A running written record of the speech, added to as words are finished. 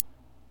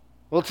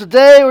Well,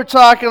 today we're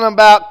talking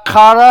about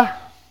kara.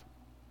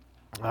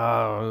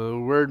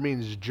 The word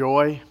means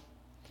joy.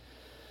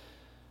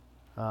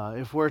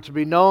 If we're to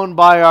be known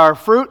by our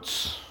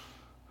fruits,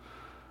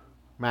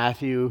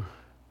 Matthew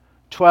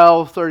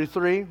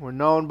 12:33, we're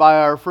known by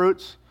our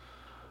fruits,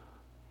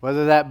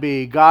 whether that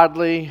be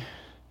godly,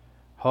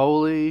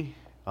 holy,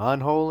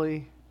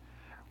 unholy,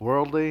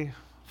 worldly,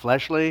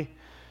 fleshly,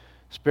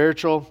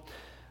 spiritual.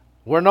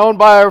 We're known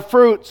by our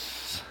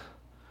fruits.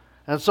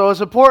 And so it's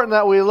important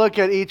that we look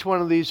at each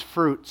one of these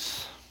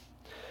fruits.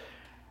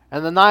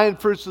 And the 9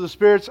 fruits of the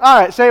Spirit.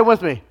 All right, say it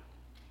with me.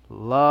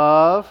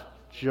 Love,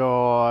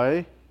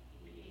 joy,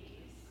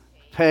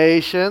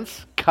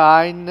 patience,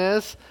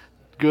 kindness,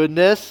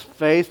 goodness,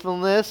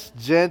 faithfulness,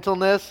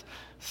 gentleness,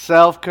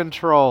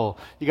 self-control.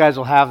 You guys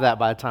will have that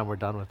by the time we're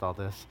done with all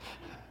this.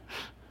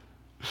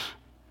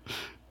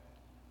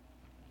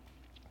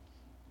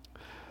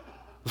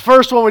 The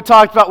first one we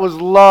talked about was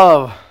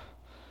love.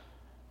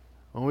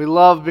 And we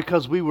love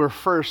because we were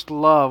first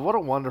loved. What a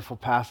wonderful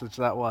passage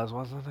that was,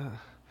 wasn't it?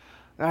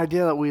 The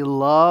idea that we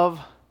love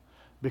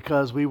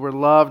because we were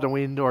loved and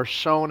we are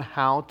shown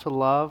how to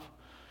love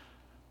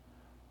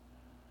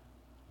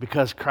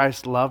because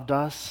Christ loved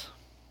us.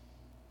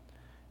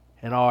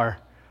 And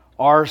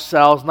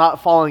ourselves,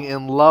 not falling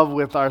in love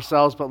with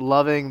ourselves, but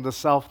loving the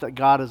self that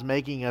God is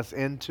making us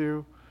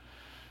into.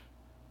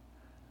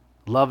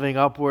 Loving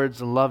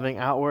upwards and loving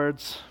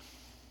outwards.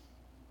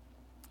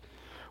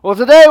 Well,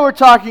 today we're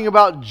talking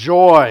about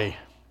joy.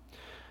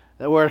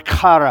 The word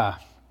kara.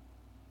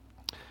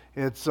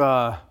 It's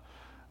a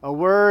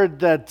word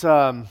that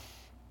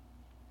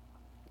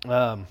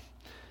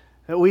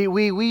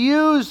we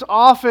use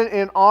often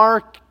in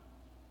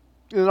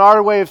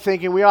our way of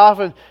thinking. We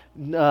often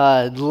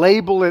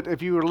label it.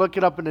 If you were to look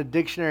it up in a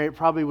dictionary, it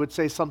probably would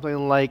say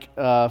something like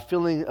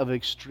feeling of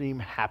extreme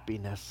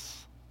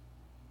happiness.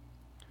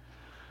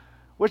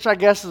 Which I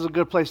guess is a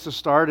good place to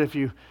start if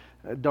you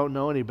don't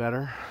know any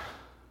better.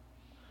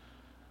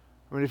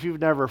 I mean, if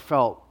you've never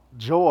felt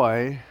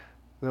joy,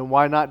 then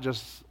why not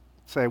just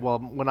say, well,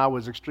 when I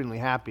was extremely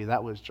happy,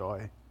 that was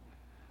joy.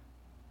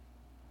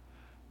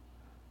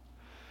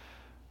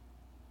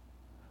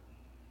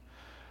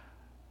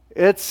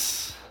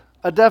 It's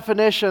a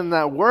definition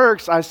that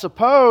works, I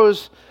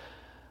suppose,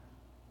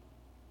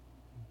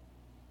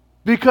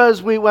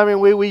 because we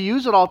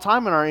use it all the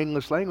time in our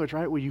English language,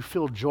 right? Where you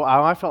feel joy.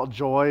 I felt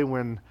joy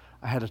when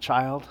I had a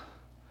child,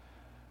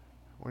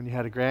 when you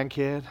had a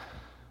grandkid,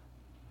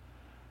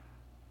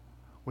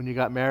 when you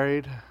got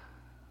married.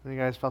 You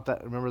guys felt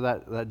that?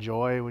 Remember that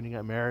joy when you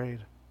got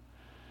married?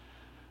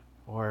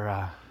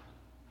 Or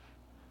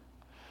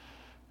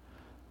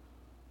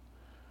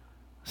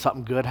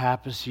something good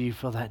happens to you, you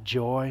feel that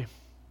joy.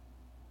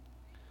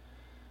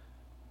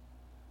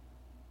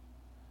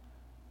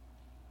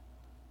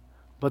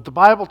 But the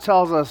Bible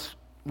tells us,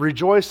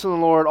 rejoice in the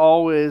Lord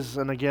always,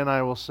 and again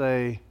I will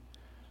say,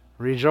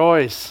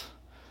 rejoice.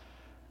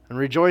 And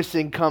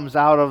rejoicing comes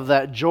out of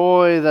that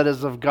joy that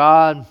is of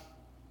God.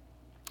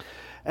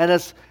 And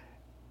it's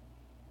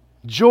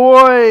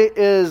joy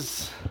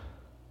is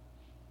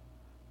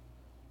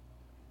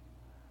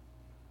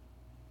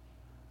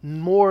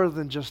more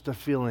than just a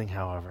feeling,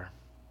 however.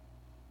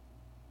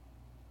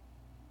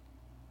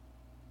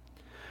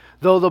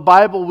 Though the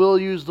Bible will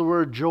use the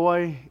word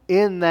joy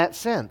in that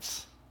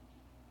sense.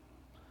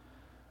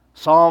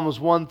 Psalms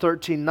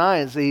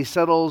 113:9 says he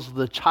settles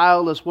the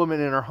childless woman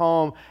in her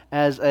home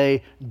as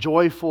a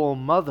joyful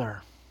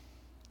mother.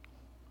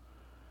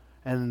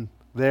 And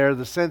there,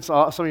 the sense,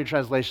 some of your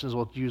translations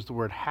will use the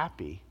word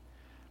happy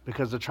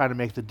because they're trying to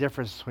make the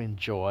difference between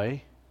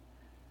joy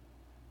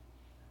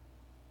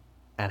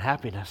and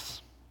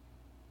happiness.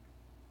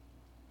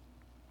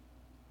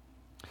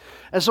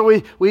 And so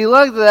we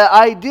look at that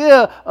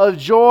idea of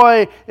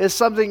joy is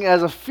something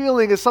as a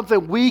feeling, is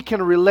something we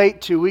can relate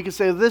to. We can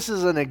say this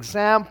is an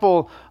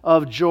example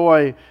of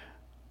joy.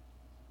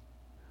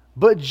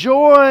 But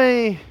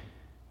joy,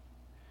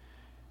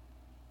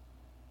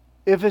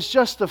 if it's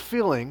just a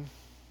feeling,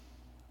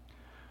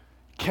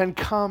 can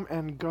come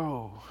and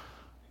go.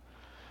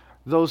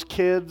 Those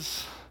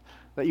kids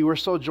that you were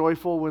so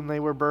joyful when they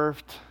were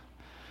birthed,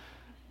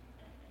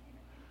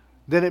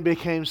 then it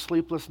became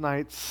sleepless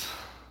nights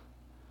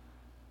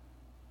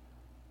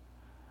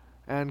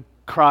and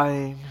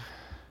crying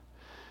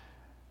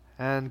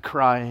and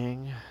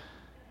crying.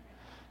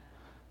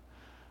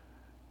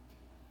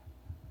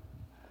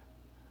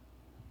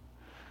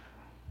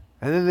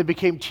 And then they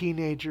became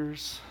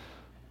teenagers.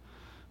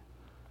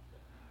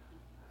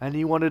 And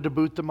you wanted to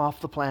boot them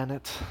off the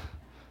planet.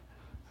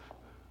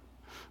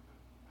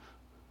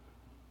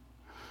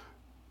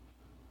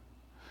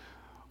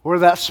 Or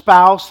that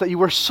spouse that you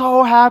were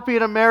so happy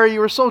to marry,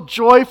 you were so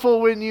joyful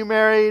when you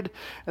married,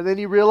 and then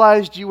you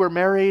realized you were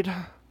married,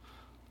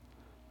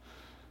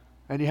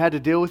 and you had to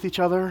deal with each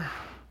other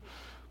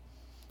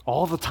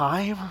all the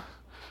time.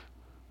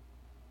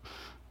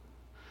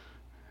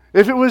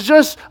 If it was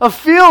just a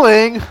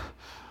feeling,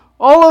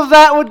 all of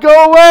that would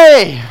go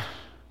away.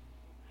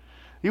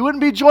 You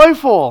wouldn't be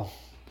joyful.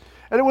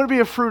 And it wouldn't be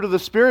a fruit of the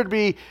Spirit. It'd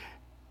be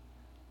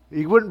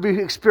You wouldn't be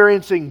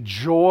experiencing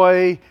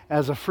joy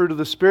as a fruit of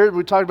the Spirit.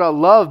 We talked about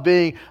love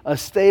being a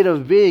state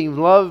of being,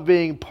 love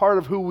being part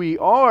of who we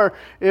are.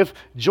 If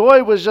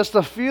joy was just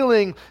a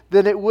feeling,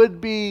 then it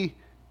wouldn't be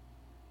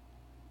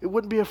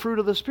a fruit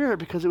of the Spirit,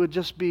 because it would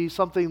just be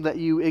something that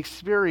you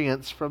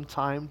experience from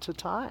time to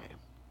time.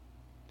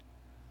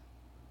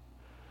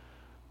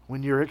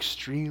 When you're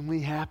extremely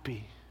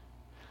happy.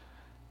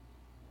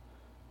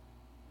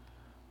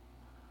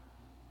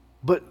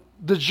 But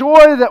the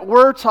joy that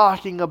we're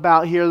talking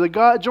about here,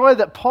 joy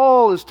that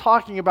Paul is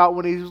talking about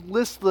when he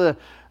lists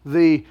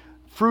the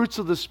fruits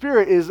of the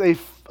Spirit, is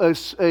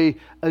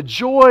a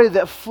joy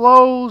that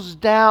flows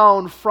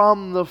down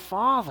from the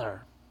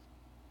Father.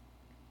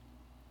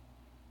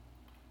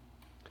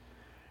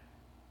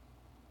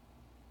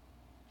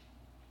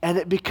 And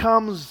it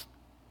becomes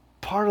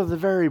part of the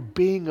very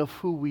being of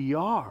who we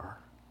are.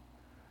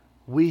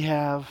 We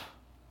have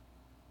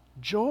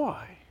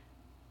joy.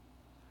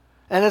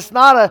 And it's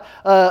not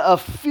a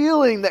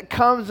feeling that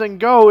comes and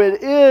goes.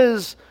 It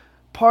is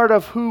part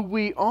of who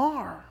we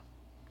are.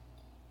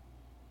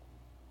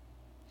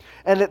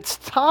 And it's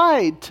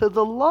tied to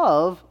the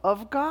love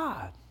of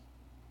God.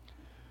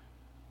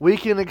 We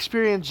can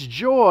experience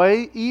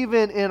joy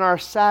even in our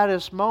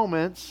saddest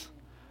moments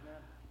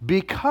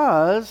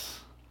because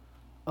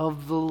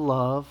of the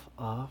love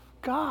of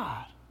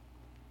God.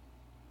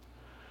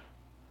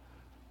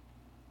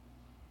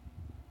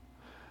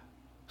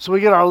 So we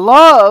get our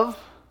love,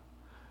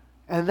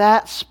 and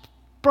that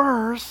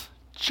spurs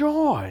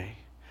joy.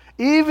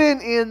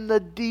 Even in the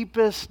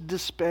deepest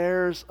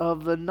despairs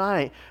of the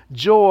night,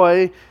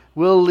 joy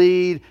will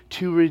lead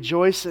to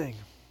rejoicing.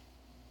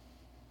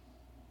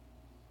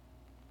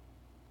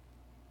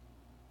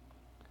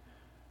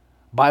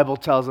 Bible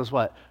tells us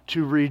what?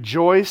 To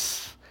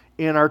rejoice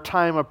in our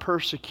time of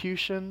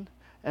persecution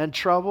and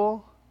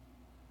trouble.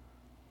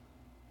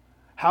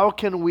 How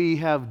can we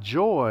have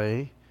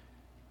joy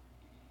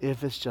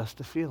if it's just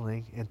a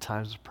feeling in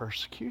times of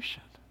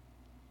persecution?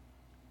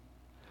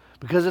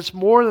 Because it's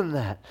more than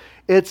that.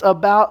 It's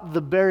about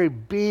the very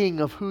being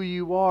of who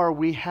you are.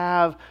 We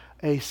have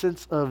a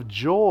sense of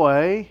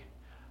joy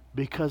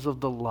because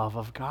of the love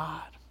of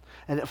God.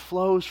 And it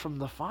flows from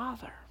the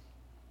Father.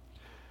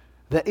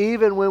 That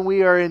even when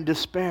we are in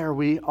despair,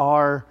 we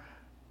are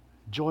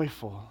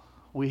joyful.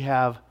 We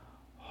have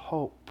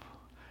hope.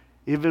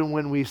 Even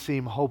when we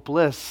seem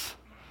hopeless,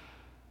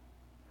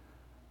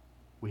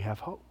 we have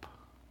hope.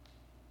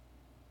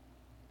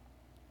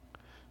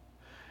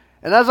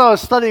 And as I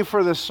was studying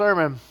for this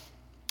sermon,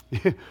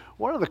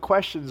 one of the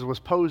questions was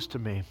posed to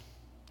me.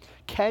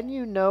 Can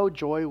you know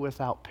joy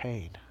without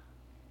pain?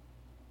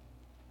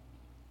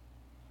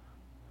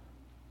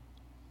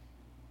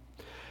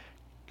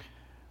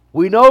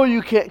 We know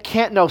you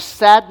can't know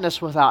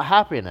sadness without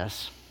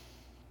happiness.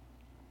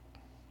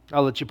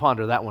 I'll let you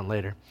ponder that one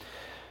later.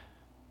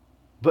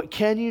 But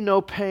can you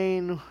know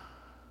pain?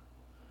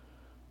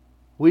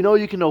 We know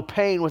you can know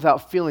pain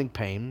without feeling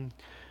pain.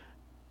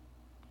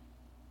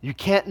 You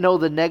can't know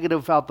the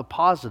negative without the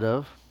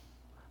positive,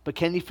 but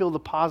can you feel the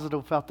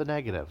positive without the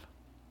negative?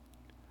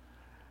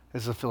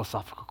 This is a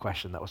philosophical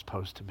question that was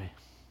posed to me.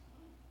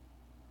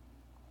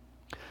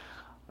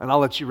 And I'll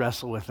let you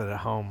wrestle with it at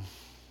home.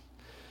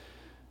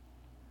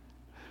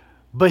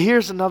 But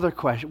here's another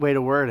way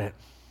to word it.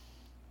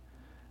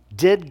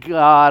 Did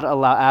God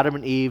allow Adam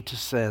and Eve to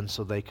sin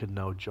so they could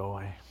know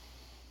joy?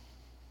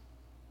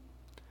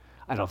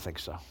 I don't think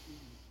so.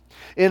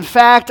 In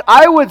fact,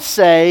 I would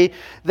say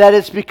that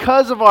it's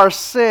because of our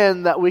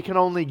sin that we can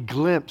only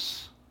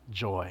glimpse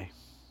joy.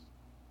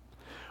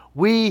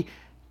 We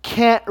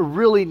can't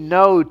really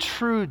know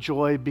true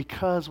joy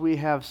because we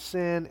have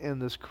sin in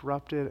this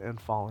corrupted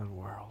and fallen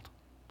world.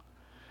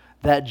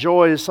 That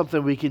joy is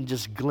something we can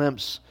just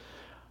glimpse.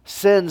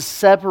 Sin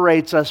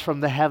separates us from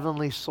the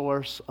heavenly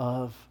source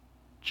of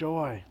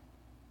joy.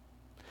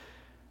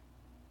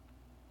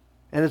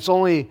 And it's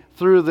only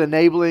through the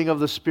enabling of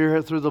the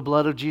Spirit, through the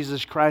blood of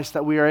Jesus Christ,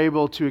 that we are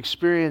able to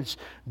experience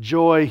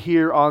joy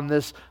here on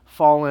this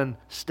fallen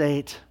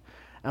state.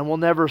 And we'll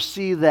never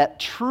see that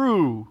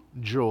true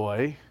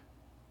joy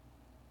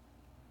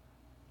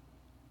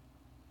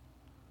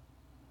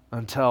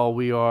until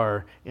we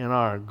are in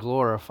our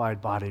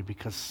glorified body,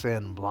 because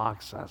sin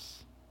blocks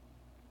us.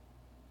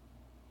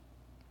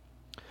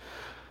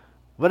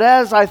 But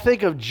as I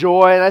think of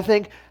joy, and I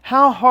think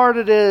how hard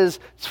it is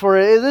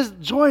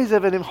joy is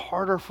even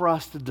harder for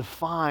us to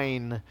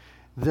define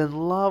than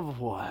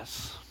love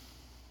was.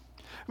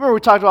 Remember,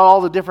 we talked about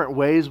all the different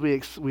ways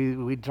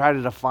we try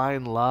to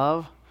define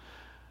love.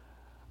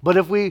 But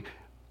if we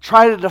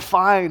try to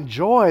define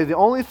joy, the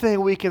only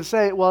thing we can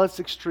say, well, it's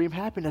extreme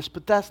happiness,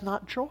 but that's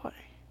not joy.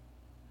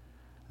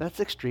 That's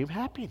extreme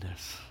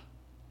happiness.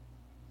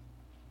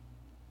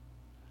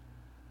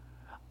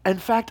 In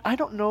fact, I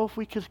don't know if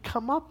we could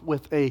come up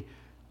with a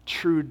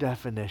true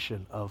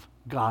definition of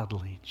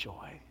godly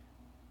joy.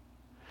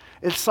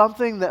 It's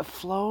something that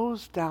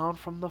flows down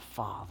from the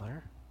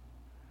Father.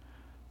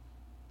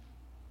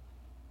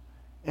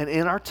 And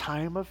in our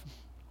time of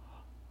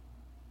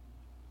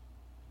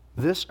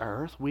this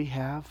earth, we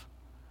have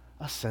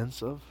a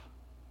sense of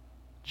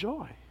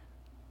joy.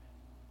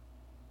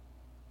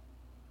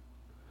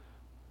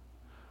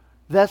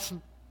 That's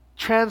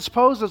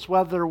transposes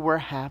whether we're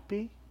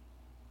happy,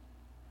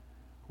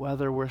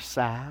 whether we're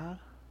sad,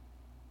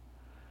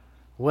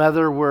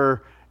 whether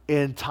we're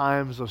in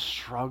times of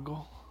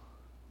struggle.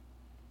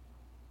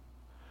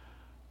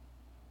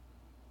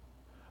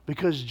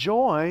 Because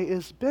joy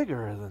is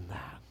bigger than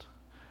that.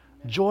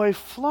 Joy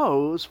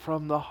flows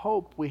from the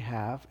hope we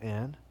have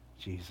in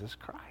Jesus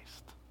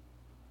Christ.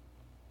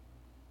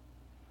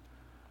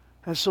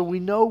 And so we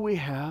know we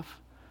have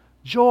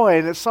joy,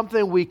 and it's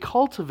something we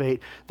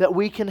cultivate, that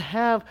we can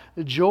have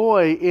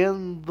joy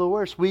in the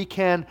worst. We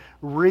can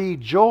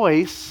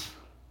rejoice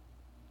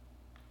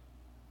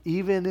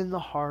even in the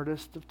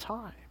hardest of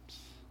times.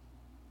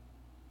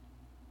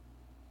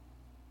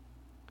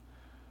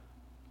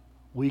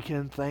 We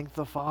can thank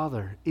the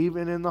Father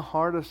even in the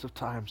hardest of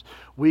times.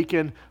 We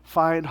can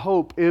find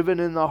hope even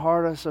in the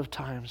hardest of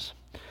times.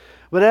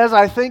 But as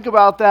I think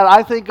about that,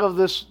 I think of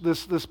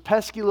this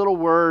pesky little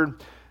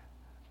word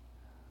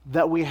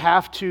that we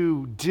have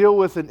to deal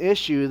with, an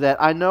issue that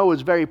I know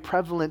is very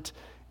prevalent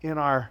in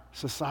our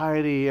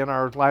society, in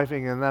our life,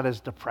 and that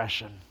is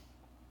depression.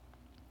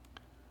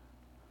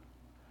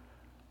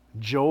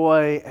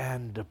 Joy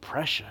and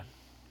depression.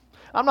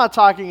 I'm not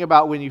talking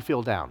about when you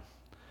feel down.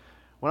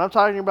 When I'm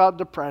talking about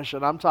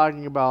depression, I'm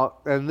talking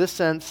about, in this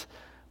sense,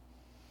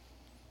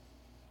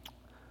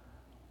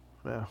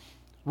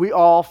 we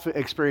all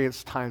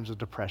experience times of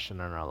depression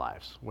in our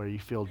lives where you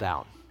feel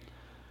down.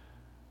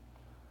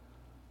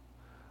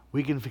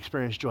 We can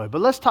experience joy.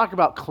 But let's talk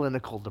about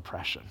clinical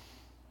depression.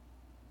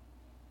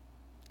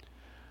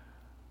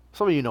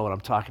 Some of you know what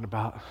I'm talking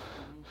about.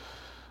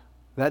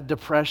 That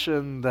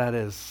depression that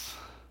is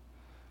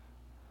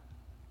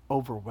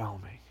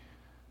overwhelming.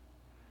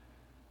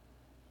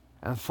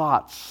 And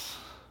thoughts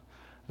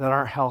that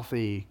aren't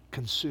healthy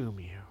consume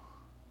you.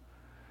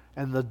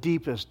 And the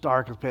deepest,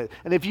 darkest pit.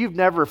 And if you've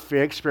never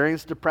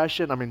experienced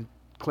depression,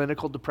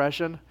 clinical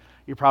depression,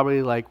 you're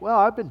probably like, well,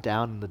 I've been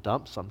down in the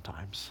dumps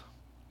sometimes.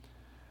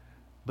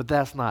 But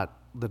that's not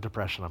the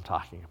depression I'm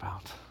talking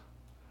about.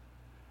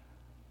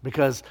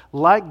 Because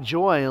like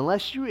joy,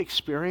 unless you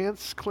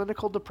experience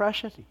clinical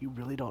depression, you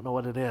really don't know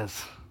what it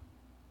is.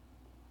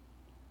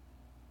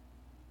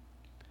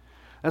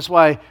 That's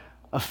why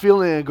a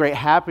feeling of great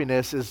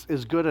happiness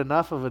is good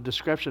enough of a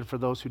description for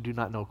those who do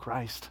not know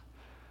Christ.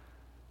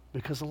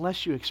 Because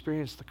unless you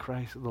experience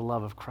the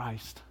love of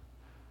Christ,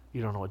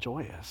 you don't know what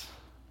joy is.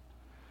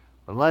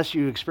 Unless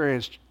you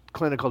experience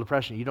clinical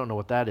depression, you don't know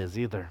what that is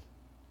either.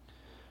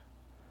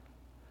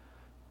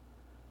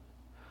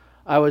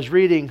 I was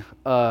reading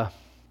a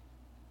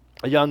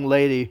young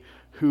lady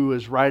who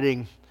was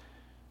writing,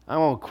 I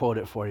won't quote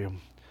it for you.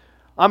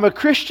 I'm a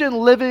Christian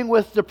living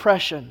with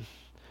depression.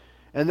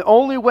 And the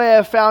only way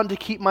I've found to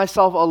keep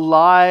myself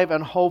alive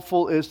and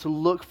hopeful is to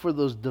look for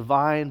those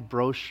divine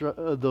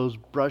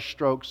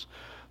brushstrokes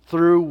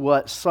through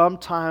what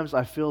sometimes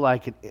I feel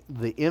like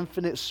the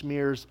infinite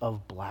smears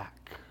of black.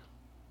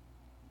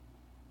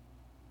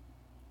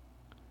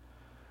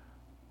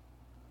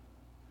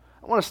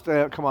 I want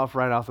to come off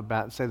right off the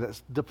bat and say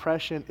that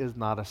depression is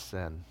not a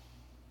sin.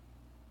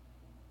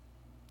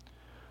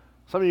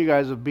 Some of you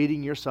guys are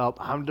beating yourself.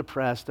 I'm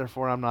depressed,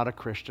 therefore I'm not a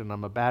Christian.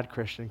 I'm a bad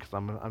Christian because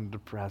I'm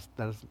depressed.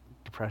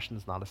 Depression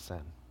is not a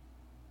sin.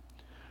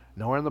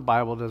 Nowhere in the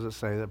Bible does it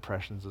say that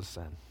depression is a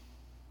sin.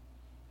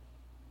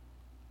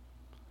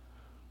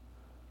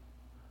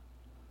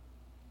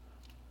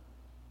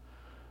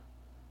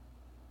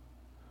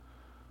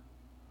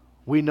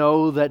 We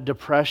know that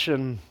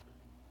depression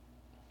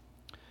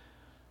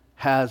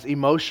has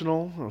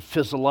emotional,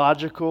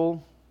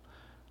 physiological,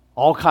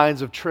 all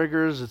kinds of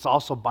triggers. It's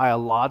also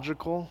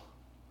biological.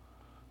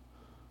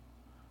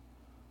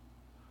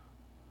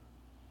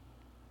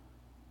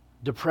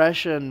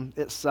 Depression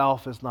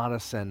itself is not a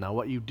sin. Now,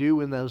 what you do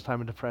in those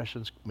times of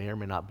depressions may or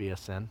may not be a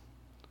sin.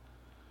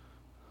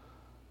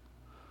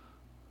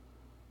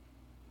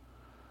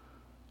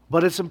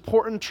 But it's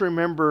important to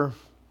remember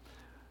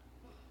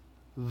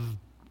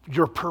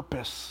your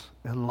purpose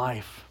in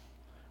life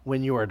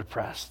when you are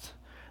depressed.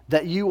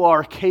 That you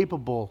are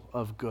capable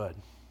of good.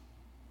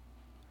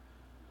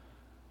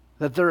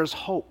 That there is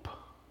hope.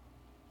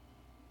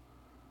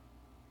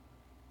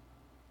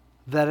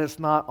 That it's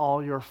not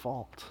all your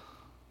fault.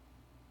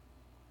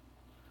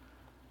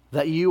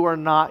 That you are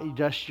not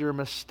just your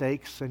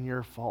mistakes and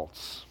your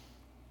faults.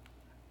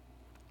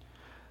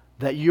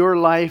 That your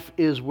life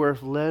is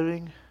worth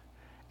living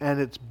and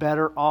it's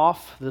better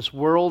off, this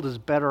world is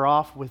better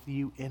off with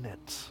you in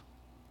it.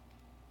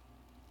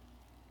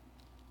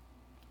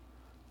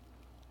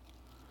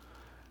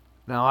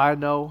 Now I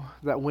know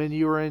that when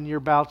you are in your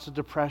bouts of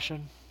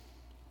depression,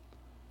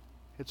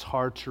 it's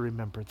hard to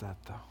remember that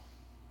though.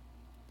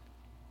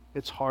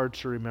 It's hard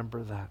to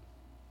remember that.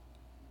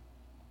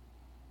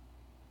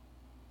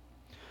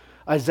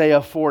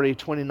 Isaiah 40,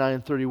 29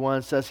 and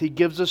 31 says, He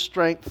gives us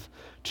strength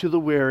to the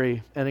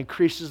weary and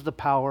increases the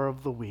power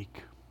of the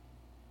weak.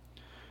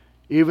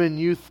 Even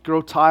youth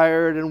grow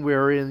tired and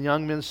weary, and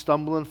young men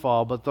stumble and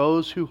fall. But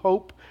those who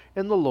hope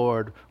in the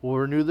Lord will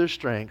renew their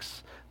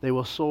strengths. They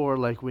will soar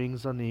like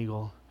wings on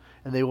eagle,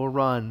 and they will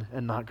run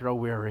and not grow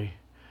weary.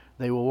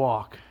 They will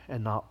walk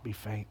and not be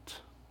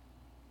faint.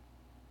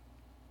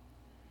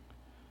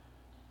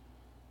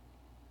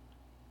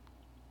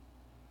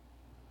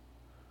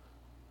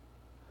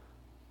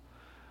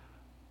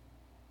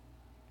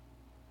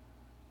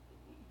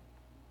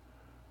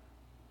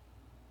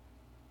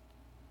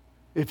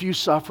 If you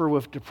suffer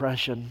with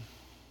depression,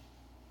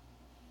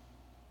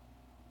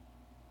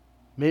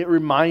 may it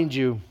remind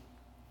you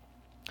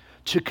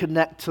to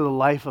connect to the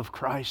life of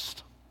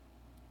Christ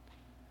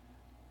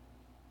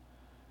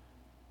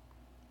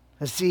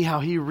and see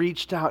how He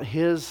reached out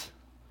Himself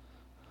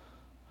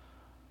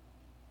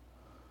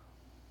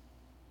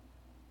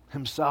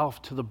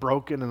to the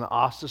broken and the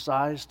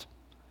ostracized.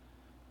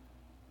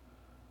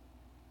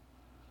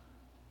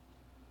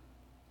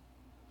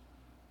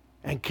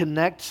 And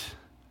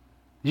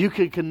you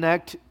can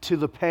connect to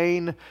the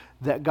pain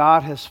that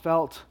God has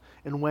felt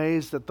in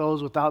ways that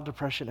those without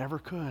depression ever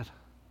could.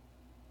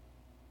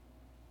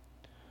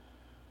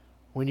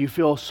 When you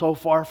feel so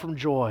far from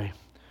joy,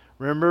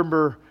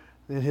 remember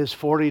in His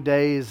 40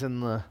 days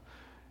in the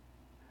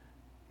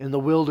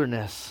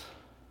wilderness.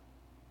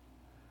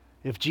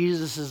 If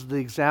Jesus is the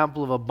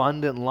example of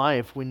abundant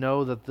life, we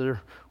know that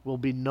there will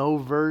be no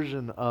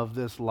version of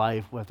this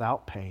life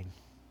without pain.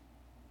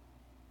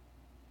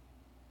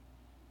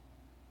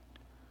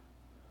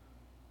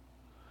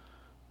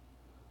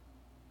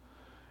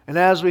 And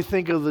as we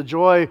think of the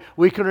joy,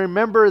 we can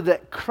remember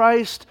that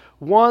Christ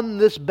won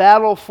this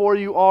battle for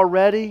you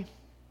already.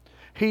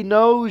 He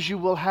knows you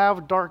will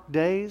have dark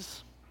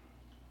days.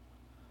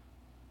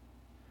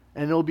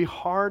 And it'll be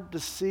hard to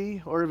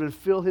see or even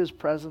feel His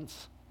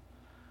presence.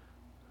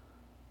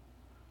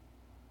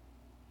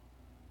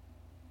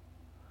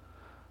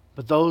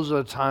 But those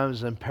are the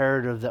times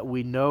imperative that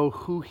we know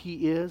who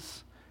He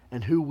is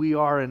and who we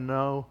are, and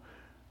know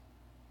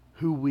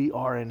who we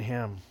are in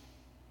Him.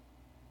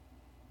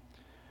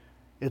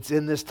 It's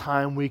in this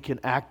time we can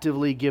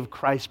actively give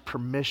Christ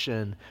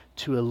permission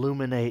to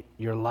illuminate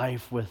your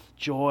life with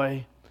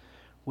joy,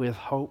 with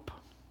hope.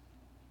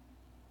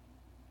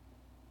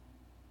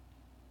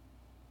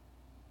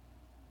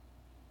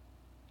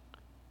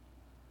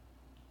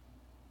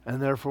 And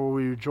therefore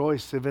we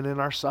rejoice even in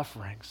our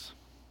sufferings.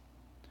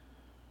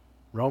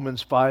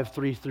 Romans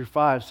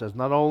 5:3-5 says,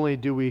 not only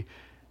do we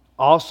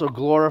also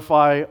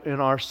glorify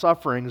in our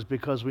sufferings,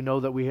 because we know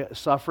that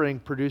suffering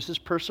produces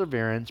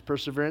perseverance,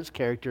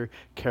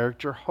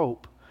 character,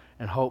 hope,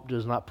 and hope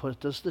does not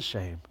put us to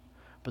shame.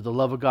 But the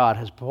love of God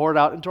has poured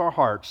out into our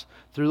hearts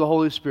through the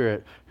Holy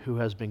Spirit who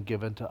has been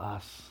given to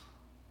us.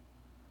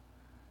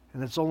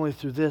 And it's only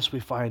through this we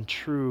find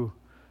true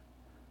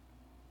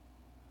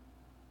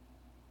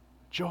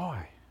joy.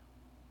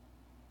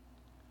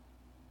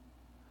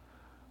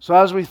 So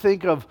as we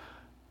think of,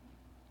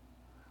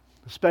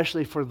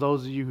 especially for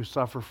those of you who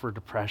suffer for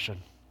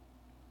depression,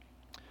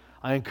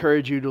 I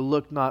encourage you to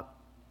look not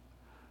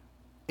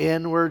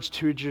inwards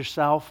towards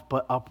yourself,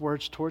 but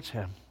upwards towards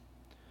Him.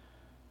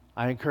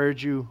 I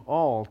encourage you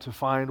all to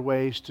find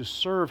ways to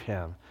serve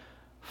Him.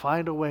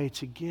 Find a way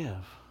to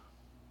give.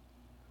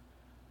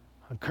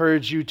 I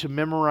encourage you to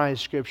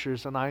memorize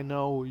scriptures, and I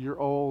know you're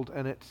old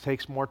and it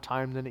takes more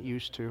time than it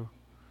used to.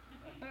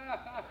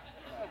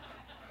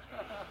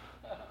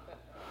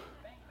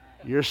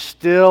 You're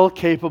still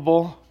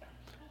capable.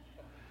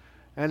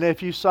 And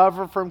if you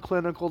suffer from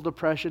clinical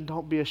depression,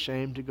 don't be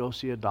ashamed to go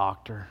see a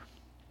doctor.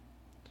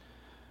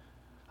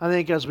 I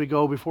think as we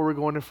go, before we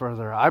go any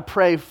further, I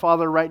pray,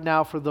 Father, right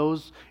now for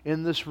those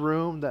in this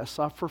room that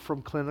suffer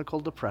from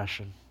clinical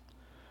depression.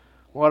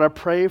 Lord, I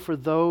pray for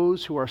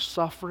those who are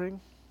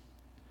suffering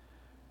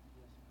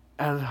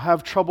and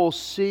have trouble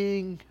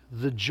seeing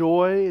the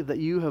joy that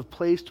you have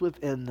placed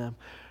within them.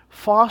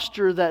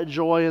 Foster that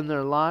joy in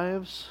their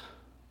lives.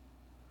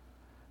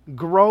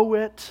 Grow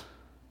it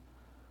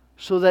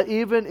so that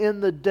even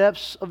in the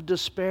depths of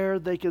despair,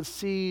 they can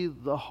see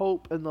the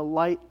hope and the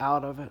light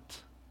out of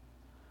it.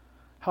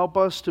 Help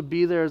us to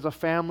be there as a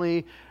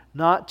family,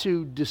 not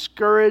to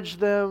discourage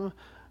them,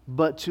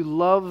 but to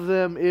love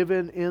them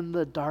even in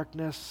the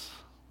darkness.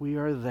 We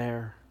are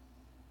there.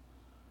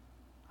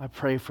 I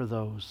pray for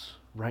those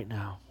right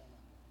now.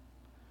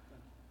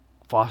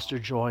 Foster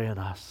joy in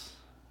us.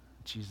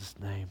 In Jesus'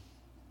 name.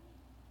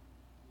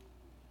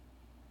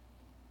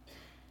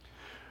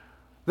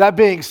 That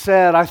being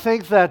said, I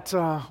think that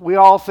we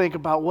all think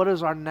about what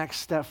is our next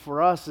step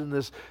for us in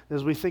this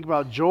as we think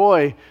about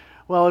joy.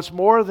 Well, it's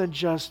more than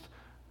just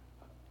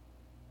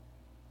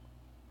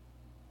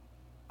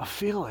a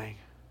feeling.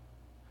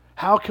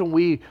 How can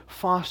we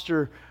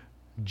foster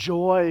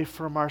joy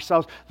from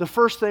ourselves? The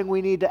first thing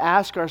we need to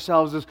ask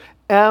ourselves is,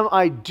 am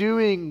I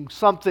doing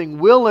something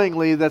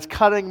willingly that's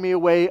cutting me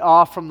away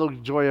off from the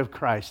joy of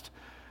Christ?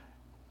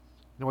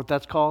 You know what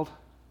that's called?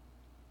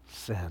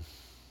 Sin.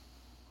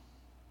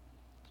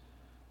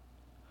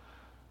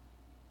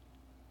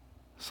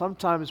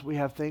 Sometimes we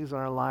have things in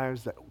our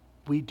lives that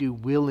we do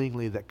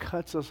willingly that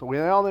cuts us away.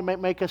 They might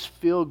make us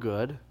feel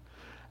good,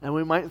 and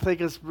we might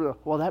think,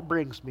 well, that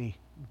brings me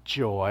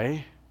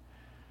joy.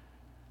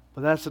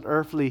 But that's an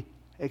earthly,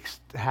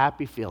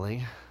 happy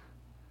feeling.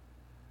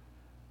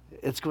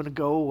 It's going to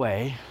go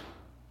away.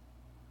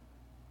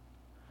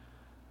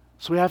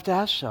 So we have to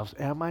ask ourselves,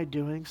 am I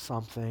doing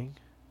something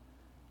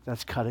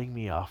that's cutting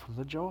me off from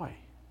the joy?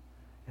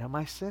 Am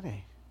I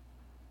sinning?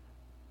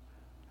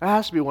 That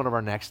has to be one of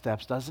our next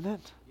steps, doesn't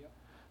it? Yep.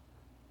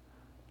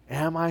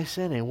 Am I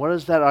sinning? What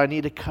is that? I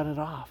need to cut it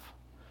off.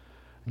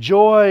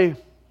 Joy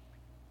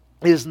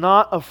is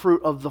not a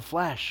fruit of the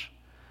flesh.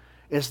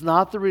 It's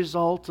not the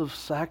result of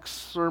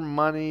sex or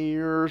money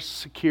or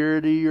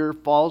security or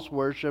false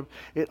worship.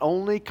 It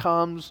only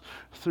comes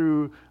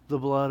through the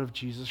blood of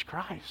Jesus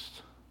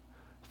Christ,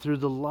 through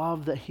the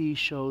love that He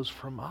shows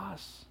from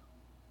us.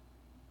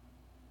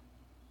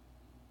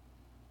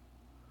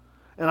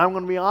 And I'm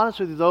going to be honest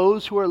with you,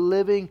 those who are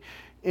living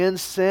in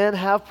sin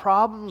have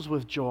problems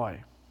with joy.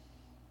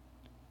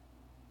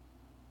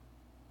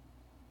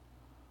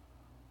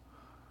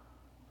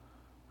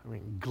 I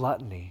mean,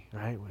 gluttony,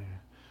 right? We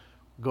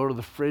go to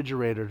the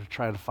refrigerator to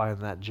try to find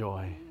that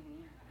joy.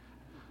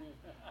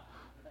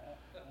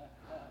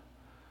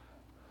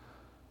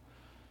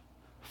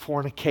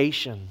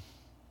 Fornication.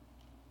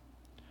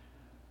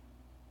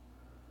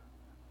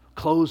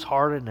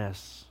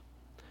 Close-heartedness.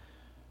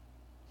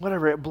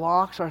 Whatever, it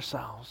blocks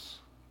ourselves.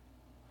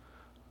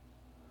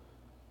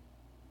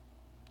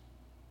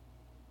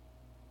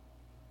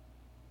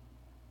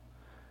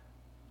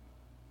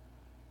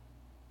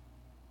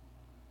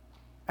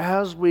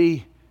 As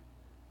we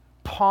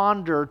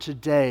ponder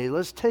today,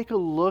 let's take a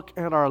look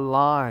at our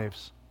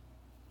lives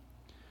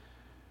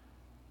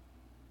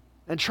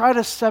and try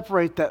to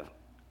separate that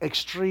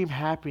extreme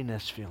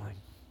happiness feeling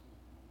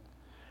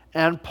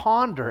and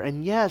ponder.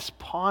 And yes,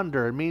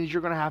 ponder. It means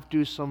you're going to have to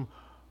do some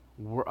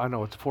I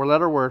know it's a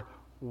 4-letter word,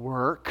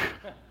 work.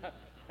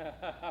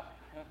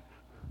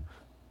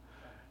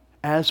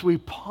 As we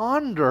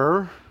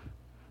ponder,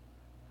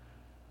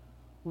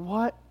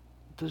 what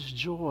does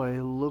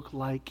joy look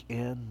like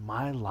in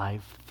my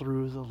life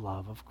through the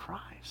love of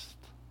Christ?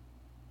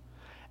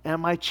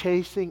 Am I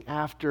chasing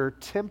after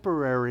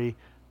temporary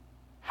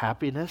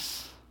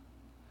happiness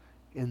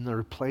in the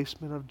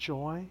replacement of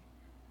joy?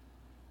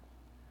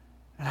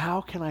 And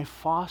how can I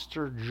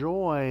foster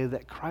joy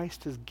that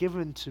Christ has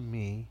given to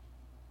me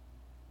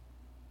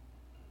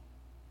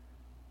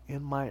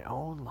in my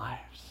own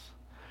lives?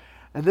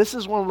 And this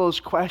is one of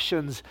those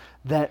questions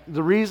that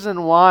the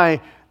reason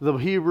why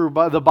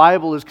the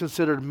Bible is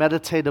considered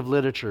meditative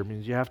literature,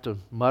 means you have to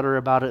mutter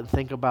about it and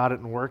think about it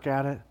and work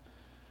at it,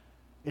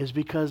 is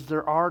because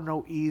there are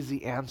no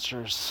easy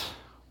answers.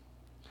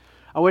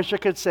 I wish I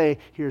could say,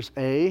 here's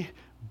A,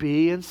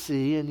 B, and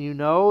C, and you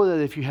know that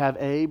if you have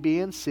A, B,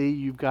 and C,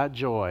 you've got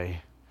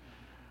joy.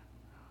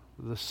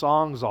 The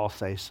songs all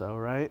say so,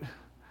 right?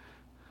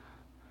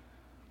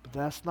 But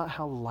that's not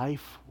how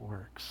life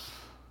works.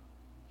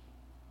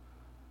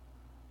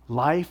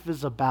 Life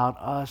is about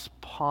us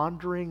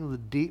pondering the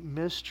deep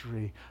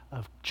mystery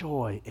of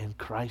joy in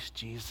Christ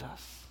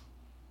Jesus.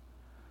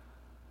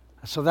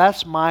 So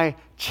that's my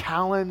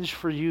challenge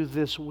for you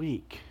this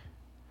week,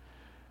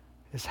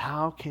 is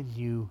how can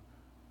you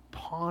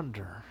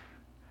ponder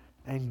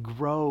and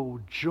grow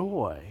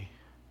joy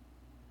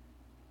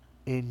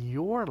in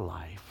your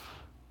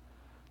life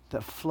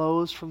that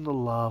flows from the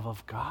love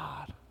of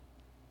God?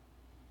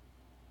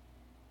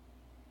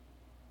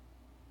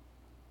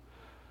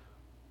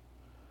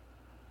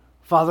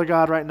 Father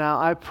God, right now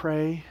I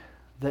pray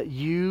that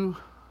you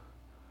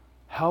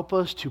help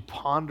us to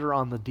ponder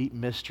on the deep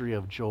mystery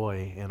of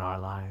joy in our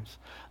lives.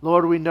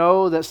 Lord, we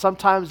know that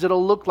sometimes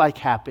it'll look like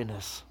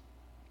happiness,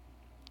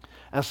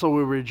 and so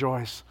we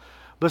rejoice.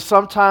 But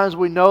sometimes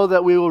we know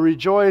that we will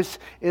rejoice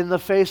in the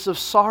face of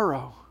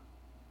sorrow.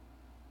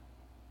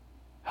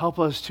 Help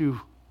us to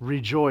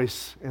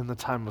rejoice in the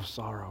time of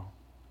sorrow.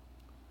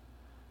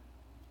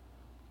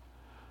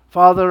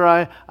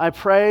 Father, I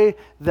pray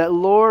that,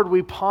 Lord,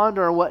 we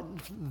ponder what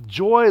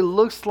joy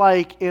looks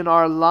like in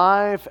our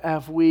life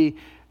as we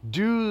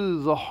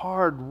do the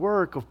hard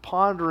work of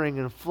pondering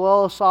and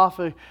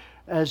philosophic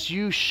as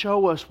you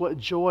show us what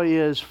joy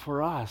is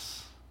for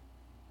us.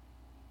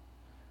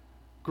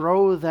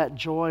 Grow that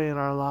joy in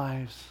our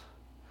lives.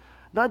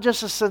 Not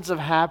just a sense of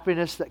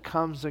happiness that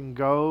comes and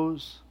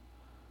goes,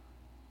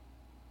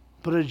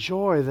 but a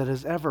joy that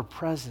is ever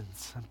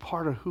present and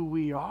part of who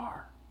we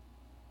are.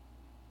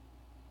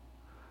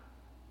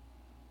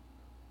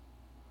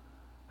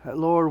 That,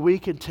 Lord, we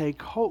can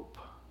take hope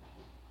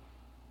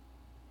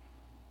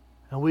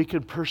and we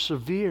can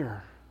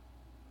persevere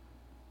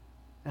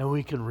and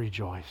we can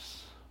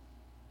rejoice.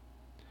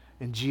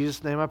 In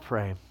Jesus' name I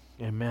pray.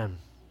 Amen.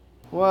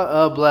 What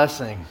a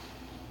blessing.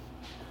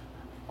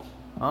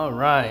 All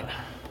right.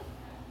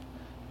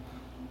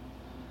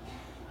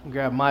 I'll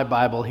grab my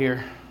Bible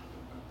here.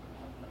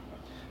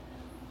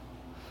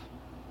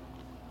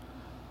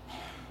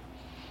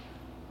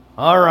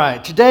 All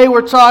right, today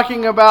we're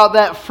talking about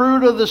that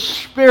fruit of the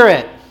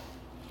Spirit.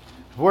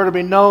 If we're to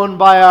be known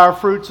by our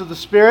fruits of the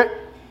Spirit,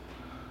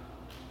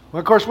 well,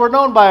 of course, we're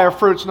known by our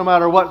fruits no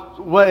matter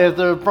what if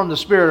they're from the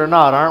Spirit or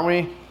not, aren't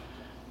we?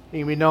 You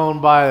can be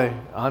known by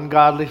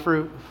ungodly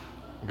fruit,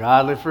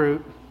 godly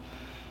fruit,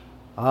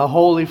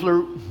 holy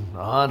fruit,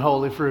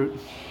 unholy fruit.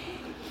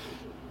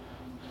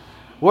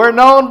 We're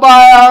known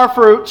by our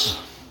fruits.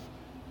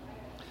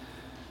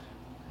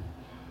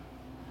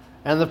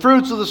 And the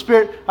fruits of the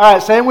Spirit, all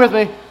right, say them with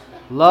me.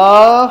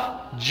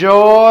 Love,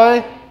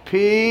 joy,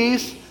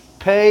 peace,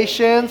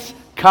 patience,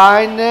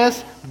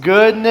 kindness,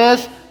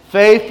 goodness,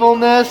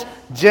 faithfulness,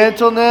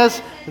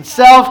 gentleness, and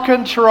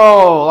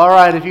self-control. All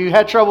right, if you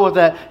had trouble with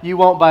that, you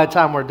won't by the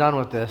time we're done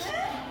with this.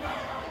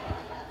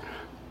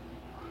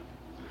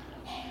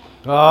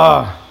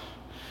 The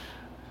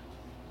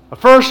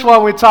first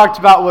one we talked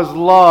about was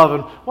love,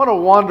 and what a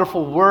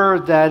wonderful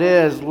word that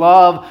is,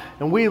 love.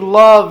 And we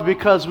love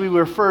because we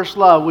were first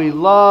loved. We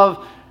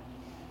love,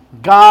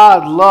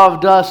 God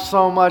loved us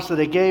so much that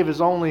He gave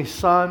His only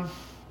Son,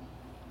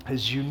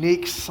 His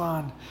unique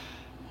Son,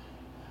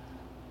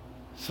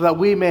 so that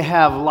we may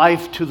have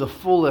life to the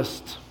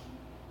fullest.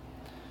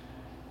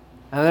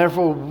 And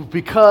therefore,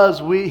 because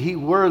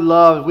we're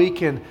loved, we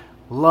can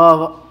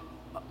love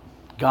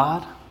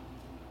God.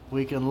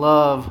 We can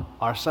love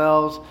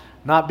ourselves.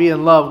 Not be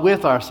in love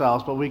with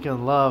ourselves, but we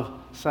can love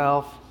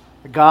self.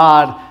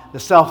 God, the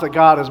self that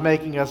God is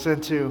making us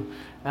into.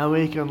 And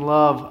we can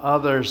love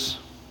others.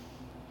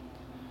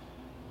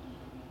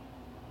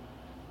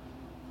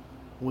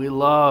 We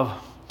love.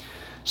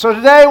 So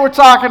today we're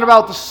talking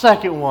about the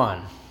second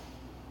one.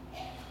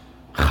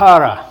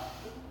 Chara.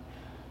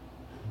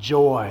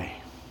 Joy.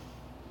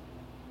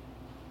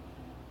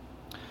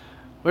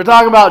 We're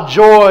talking about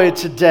joy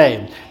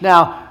today.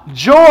 Now,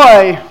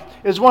 joy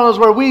is one of those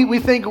where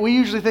we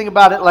usually think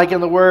about it like in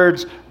the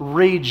words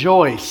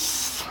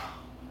rejoice.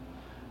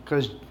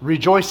 Because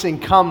rejoicing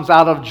comes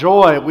out of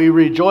joy. We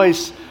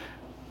rejoice.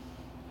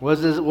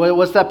 What's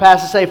that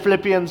passage say?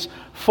 Philippians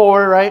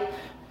 4, right?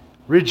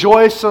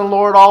 Rejoice in the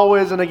Lord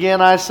always, and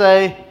again I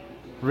say,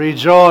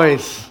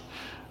 rejoice.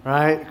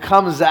 Right? It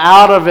comes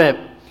out of it.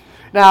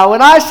 Now,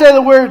 when I say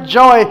the word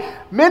joy,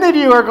 many of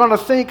you are going to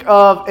think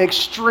of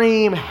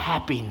extreme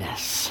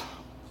happiness.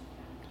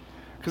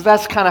 Because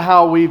that's kind of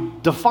how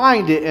we've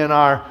defined it in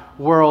our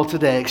world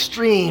today.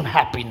 Extreme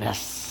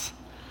happiness.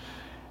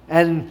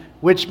 And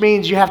which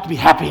means you have to be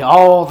happy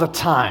all the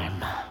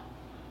time.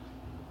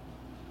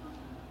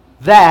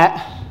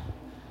 That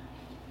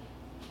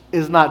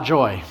is not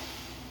joy.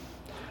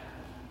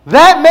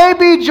 That may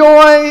be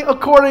joy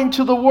according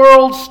to the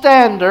world's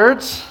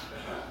standards,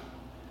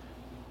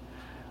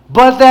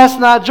 but that's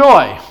not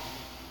joy.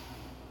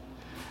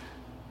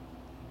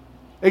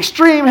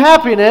 Extreme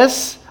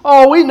happiness,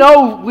 we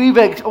know we've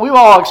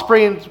all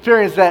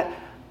experienced that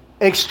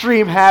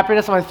extreme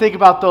happiness. When I think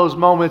about those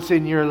moments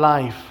in your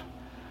life,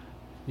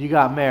 you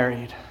got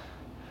married.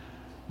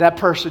 That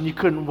person you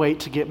couldn't wait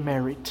to get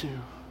married to.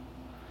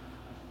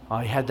 Oh,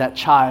 you had that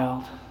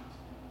child.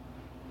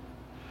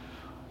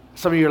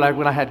 Some of you are like,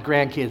 when I had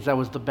grandkids, that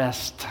was the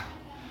best.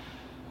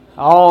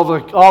 All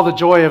the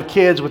joy of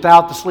kids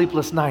without the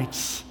sleepless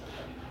nights.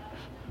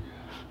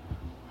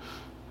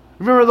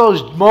 Remember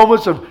those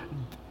moments of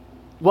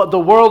what the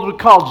world would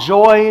call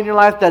joy in your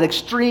life, that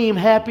extreme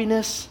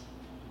happiness?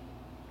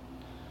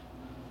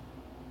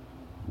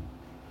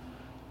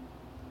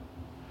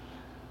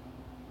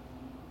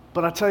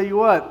 But I tell you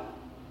what,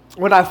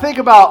 when I think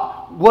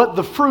about what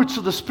the fruits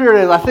of the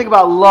Spirit is, I think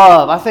about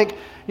love. I think,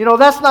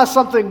 that's not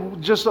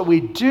something just that we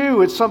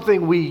do. It's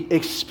something we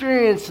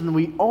experience and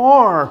we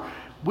are.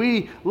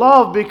 We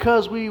love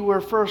because we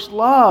were first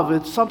loved.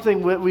 It's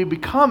something that we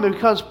become. It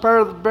becomes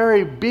part of the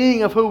very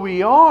being of who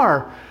we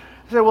are.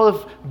 I say, well,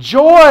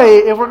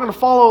 if we're going to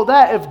follow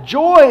that, if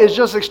joy is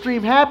just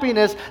extreme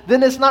happiness,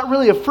 then it's not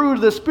really a fruit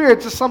of the Spirit.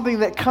 It's just something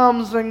that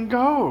comes and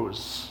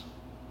goes.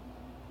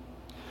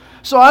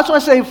 So that's why I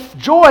say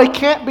joy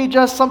can't be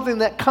just something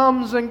that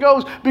comes and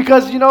goes,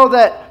 because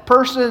that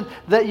person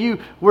that you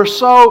were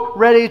so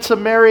ready to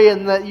marry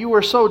and that you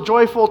were so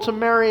joyful to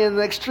marry and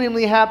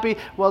extremely happy,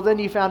 well, then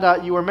you found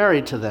out you were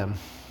married to them.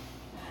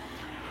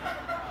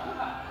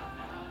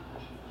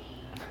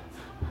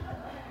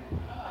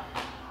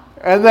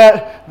 And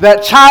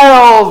that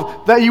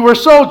child that you were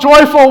so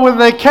joyful when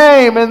they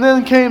came, and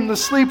then came the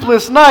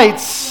sleepless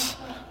nights.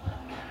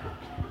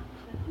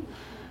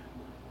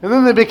 And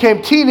then they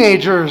became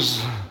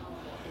teenagers.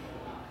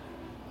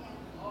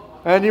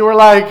 And you were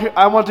like,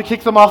 I want to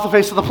kick them off the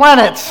face of the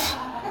planet.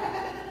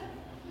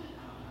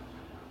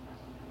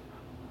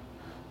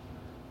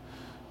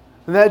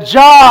 And that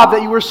job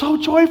that you were so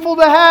joyful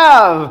to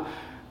have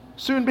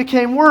soon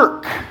became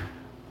work.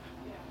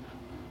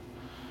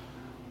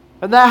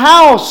 And that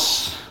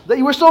house that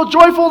you were so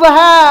joyful to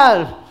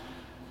have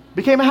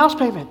became a house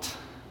payment.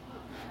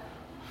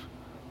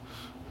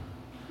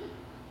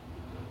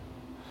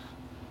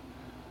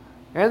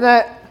 And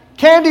that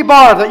candy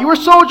bar that you were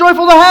so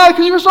joyful to have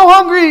because you were so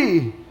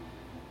hungry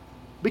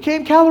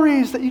became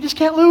calories that you just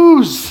can't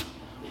lose.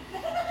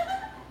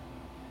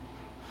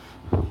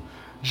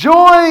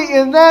 Joy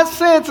in that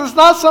sense is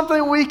not something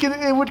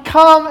it would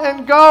come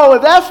and go.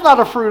 That's not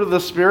a fruit of the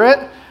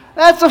Spirit.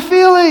 That's a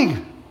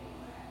feeling.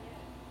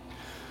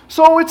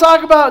 So when we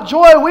talk about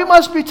joy, we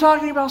must be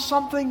talking about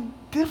something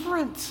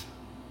different.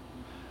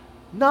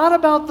 Not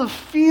about the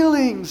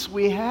feelings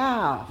we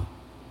have.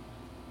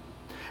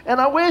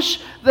 And I wish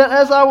that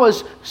as I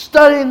was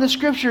studying the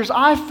Scriptures,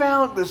 I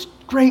found this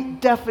great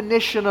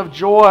definition of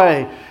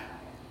joy.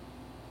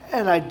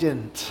 And I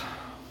didn't.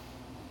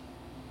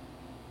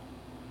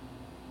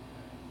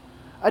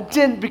 I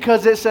didn't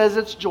because it says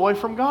it's joy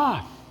from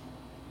God.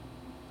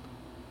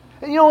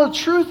 And the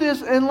truth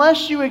is,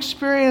 unless you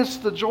experience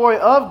the joy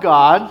of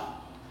God,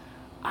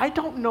 I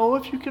don't know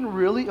if you can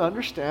really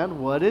understand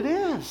what it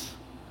is.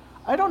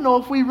 I don't know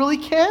if we really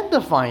can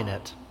define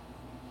it.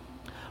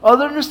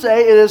 Other than to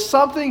say it is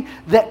something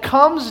that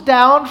comes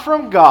down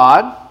from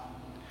God.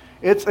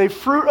 It's a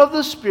fruit of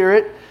the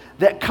Spirit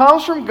that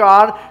comes from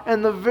God,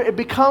 and it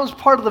becomes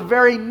part of the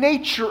very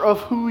nature of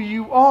who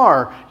you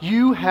are.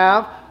 You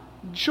have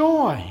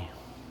joy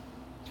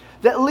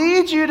that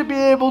leads you to be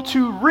able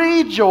to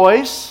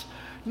rejoice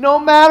no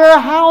matter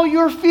how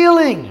you're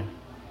feeling.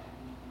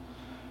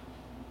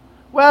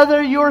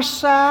 Whether you're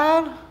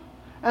sad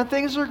and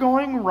things are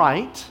going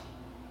right,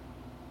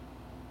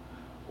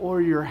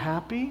 or you're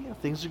happy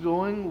and things are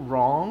going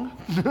wrong.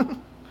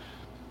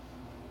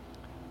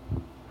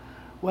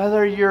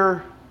 Whether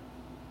you're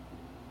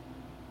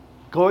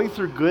going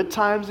through good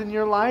times in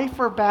your life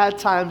or bad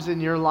times in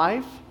your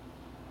life,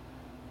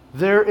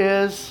 there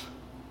is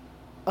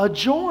a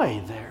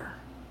joy there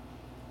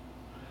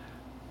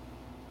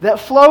that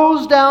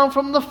flows down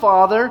from the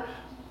Father,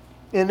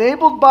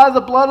 enabled by the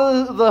blood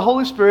of the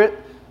Holy Spirit,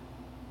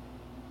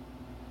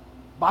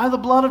 by the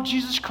blood of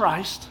Jesus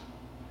Christ.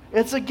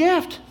 It's a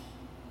gift.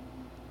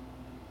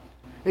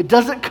 It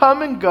doesn't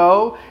come and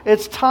go.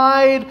 It's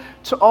tied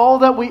to all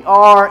that we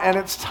are, and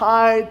it's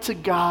tied to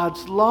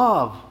God's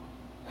love.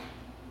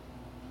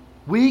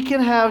 We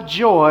can have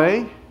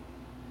joy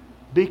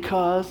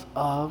because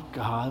of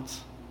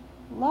God's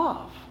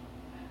love.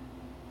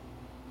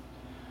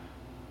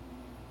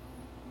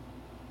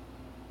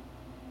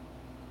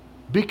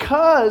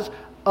 Because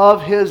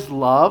of His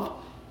love,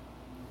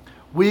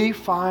 we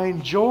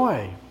find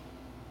joy.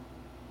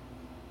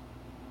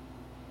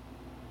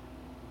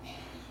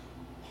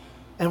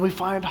 And we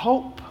find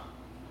hope.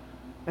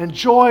 And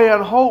joy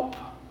and hope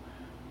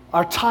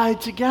are tied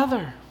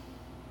together.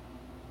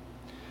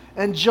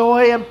 And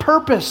joy and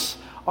purpose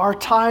are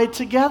tied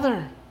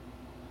together.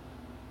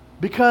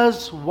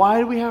 Because why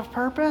do we have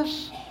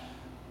purpose?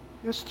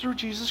 It's through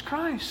Jesus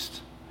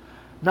Christ.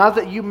 Not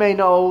that you may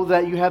know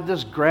that you have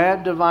this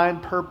grand divine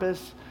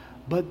purpose,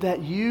 but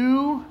that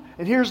you,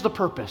 and here's the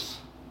purpose.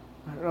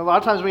 A lot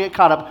of times we get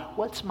caught up,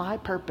 what's my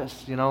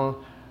purpose?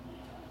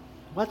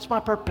 What's my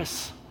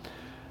purpose?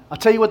 I'll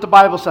tell you what the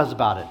Bible says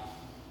about it.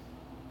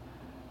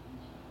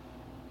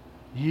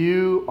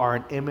 You are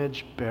an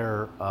image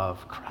bearer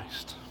of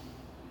Christ.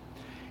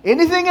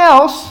 Anything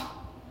else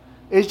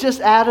is just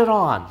added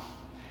on.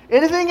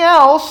 Anything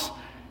else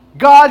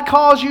God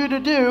calls you to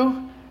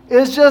do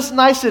is just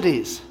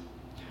niceties.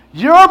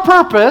 Your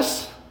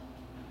purpose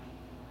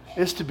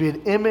is to be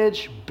an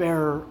image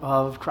bearer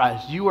of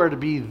Christ. You are to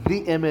be the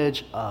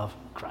image of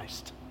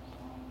Christ.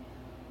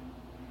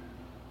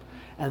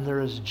 And there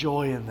is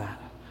joy in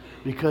that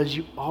because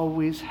you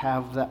always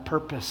have that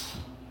purpose.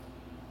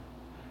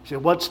 You say,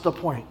 what's the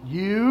point?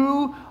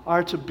 You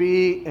are to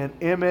be an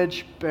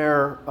image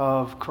bearer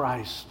of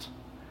Christ,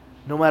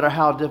 no matter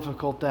how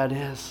difficult that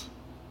is.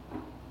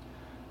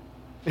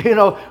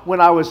 When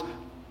I was,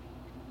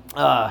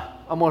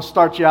 I'm going to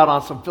start you out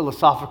on some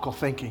philosophical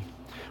thinking.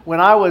 When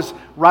I was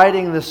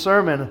writing this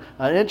sermon,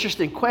 an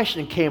interesting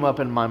question came up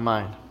in my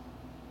mind.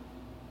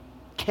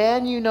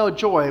 Can you know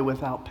joy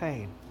without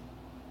pain?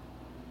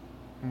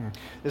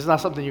 This is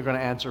not something you're going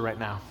to answer right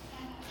now.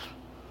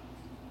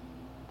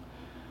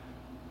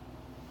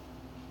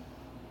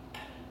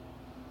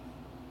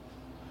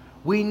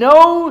 We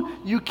know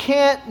you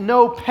can't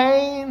know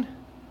pain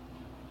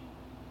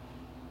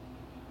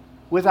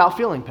without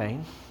feeling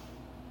pain.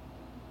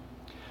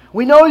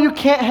 We know you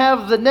can't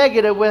have the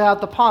negative without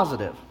the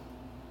positive.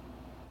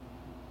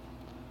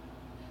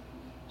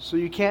 So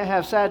you can't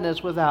have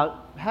sadness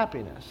without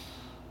happiness.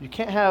 You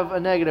can't have a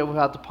negative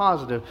without the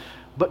positive.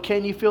 But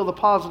can you feel the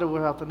positive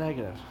without the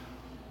negative?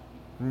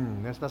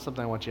 That's not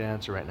something I want you to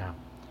answer right now.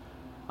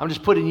 I'm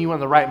just putting you on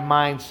the right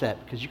mindset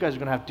because you guys are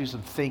going to have to do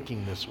some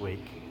thinking this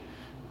week.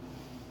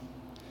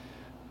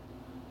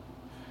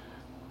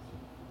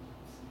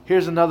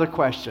 Here's another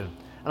question,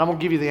 and I'm going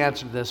to give you the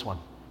answer to this one.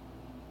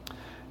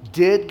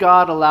 Did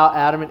God allow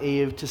Adam and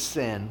Eve to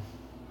sin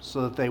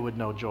so that they would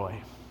know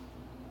joy?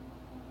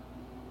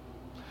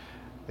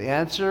 The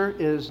answer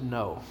is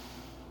no.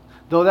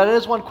 Though that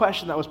is one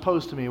question that was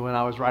posed to me when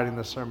I was writing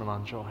this sermon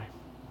on joy.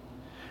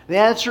 The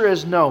answer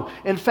is no.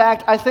 In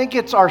fact, I think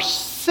it's our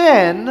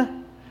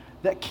sin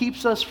that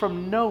keeps us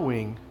from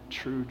knowing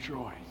true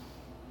joy.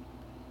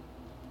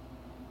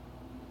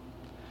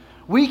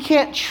 We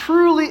can't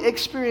truly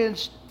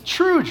experience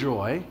true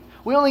joy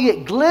We only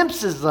get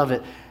glimpses of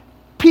it,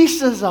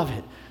 pieces of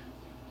it,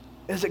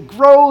 as it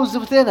grows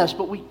within us.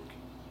 But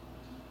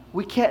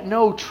we can't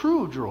know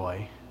true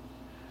joy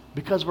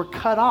because we're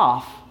cut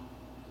off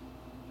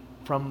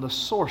from the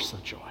source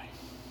of joy.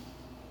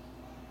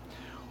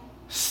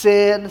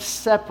 Sin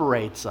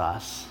separates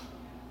us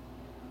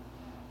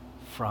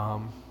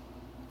from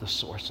the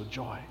source of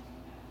joy.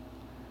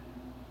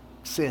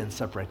 Sin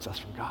separates us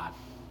from God.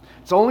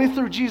 It's only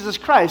through Jesus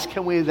Christ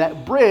can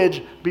that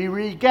bridge be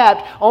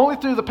regapped. Only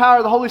through the power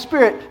of the Holy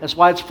Spirit, that's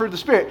why it's fruit of the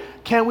Spirit,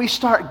 can we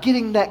start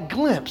getting that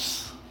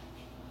glimpse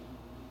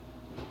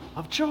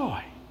of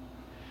joy.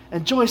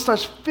 And joy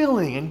starts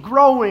filling and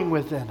growing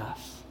within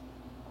us.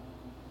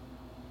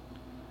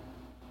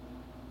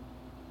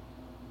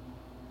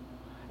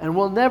 And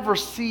we'll never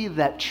see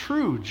that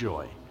true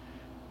joy.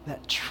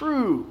 That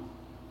true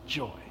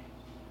joy.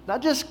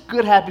 Not just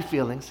good, happy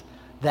feelings.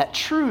 That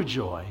true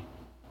joy.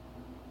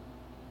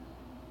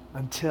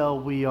 Until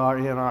we are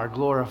in our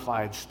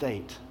glorified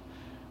state.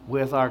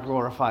 With our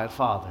glorified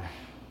Father.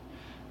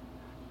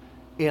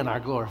 In our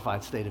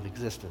glorified state of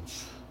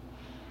existence.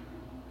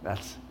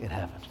 That's in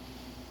heaven.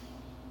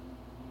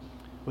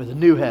 With a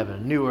new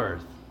heaven, a new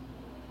earth.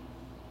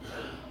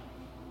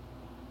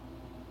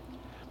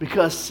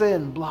 Because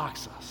sin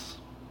blocks us.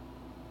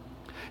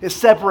 It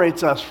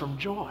separates us from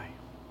joy.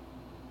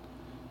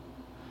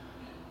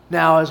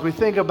 Now, as we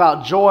think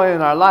about joy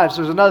in our lives,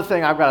 there's another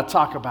thing I've got to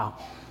talk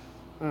about.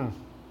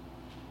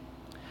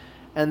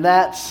 And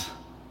that's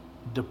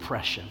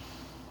depression.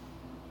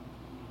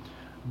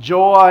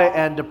 Joy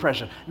and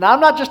depression. Now, I'm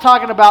not just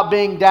talking about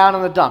being down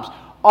in the dumps.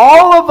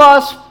 All of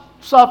us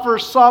suffer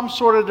some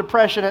sort of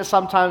depression at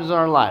some times in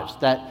our lives.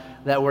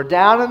 That we're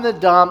down in the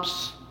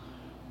dumps.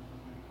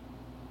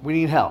 We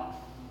need help.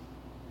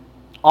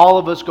 All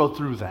of us go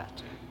through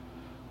that.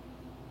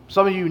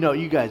 Some of you know,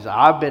 you guys,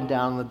 I've been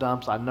down in the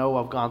dumps. I know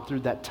I've gone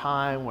through that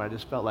time where I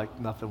just felt like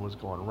nothing was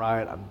going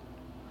right.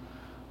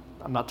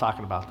 I'm not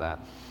talking about that.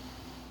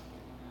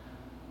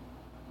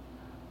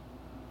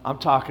 I'm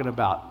talking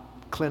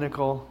about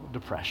clinical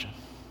depression.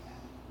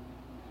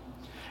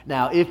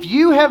 Now, if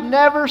you have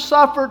never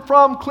suffered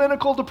from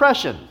clinical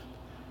depression,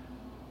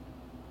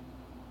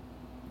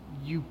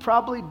 you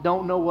probably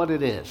don't know what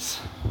it is.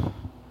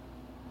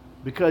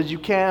 Because you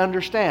can't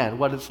understand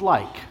what it's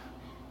like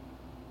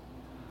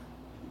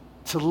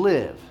to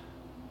live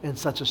in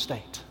such a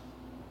state.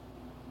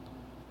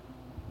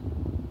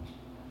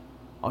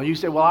 Oh, you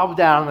say, well, I'm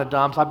down in the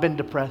dumps. I've been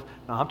depressed.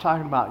 No, I'm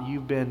talking about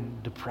you've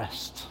been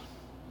depressed.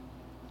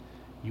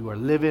 You are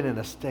living in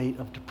a state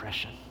of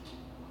depression.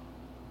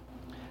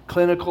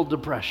 Clinical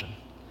depression.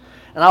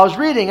 And I was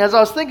reading, as I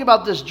was thinking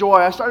about this joy,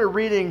 I started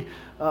reading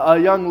a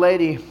young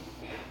lady.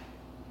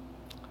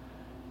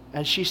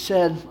 And she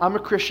said, I'm a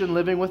Christian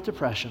living with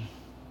depression.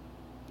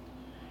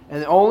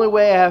 And the only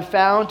way I have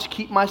found to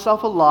keep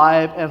myself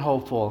alive and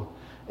hopeful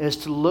is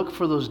to look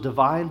for those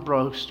divine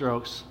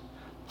strokes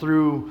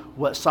through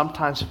what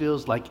sometimes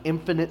feels like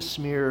infinite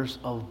smears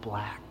of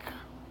black.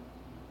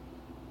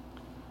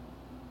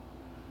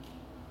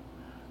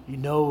 You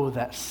know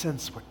that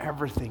sense where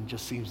everything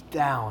just seems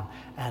down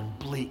and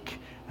bleak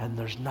and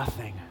there's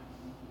nothing.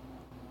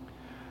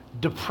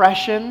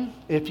 Depression,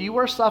 if you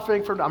are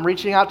suffering from, I'm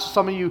reaching out to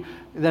some of you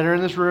that are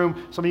in this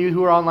room, some of you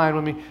who are online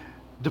with me,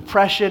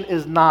 depression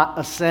is not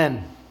a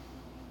sin.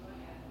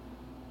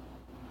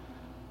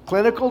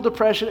 Clinical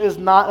depression is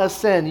not a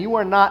sin. You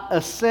are not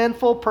a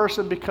sinful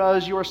person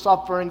because you are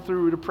suffering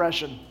through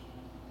depression.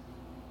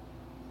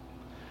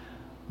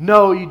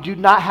 No, you do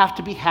not have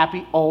to be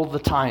happy all the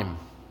time.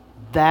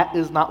 That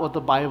is not what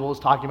the Bible is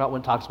talking about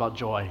when it talks about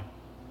joy.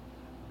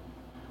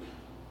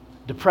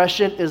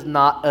 Depression is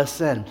not a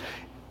sin.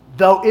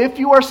 Though if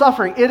you are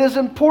suffering, it is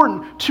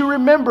important to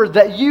remember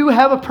that you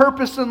have a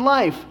purpose in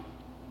life.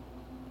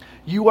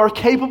 You are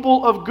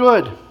capable of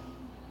good.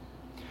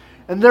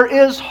 And there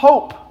is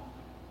hope.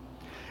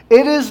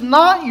 It is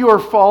not your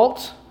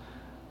fault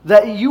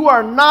that you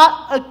are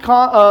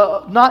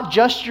not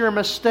just your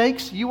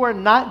mistakes. You are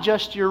not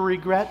just your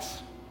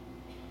regrets.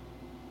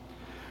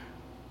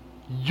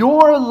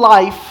 Your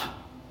life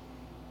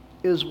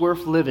is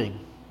worth living.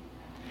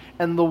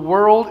 And the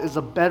world is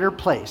a better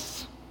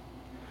place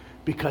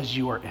because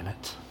you are in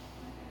it.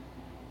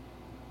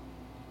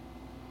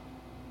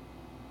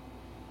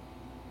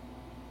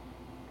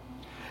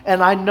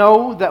 And I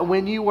know that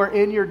when you are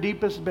in your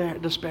deepest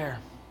despair,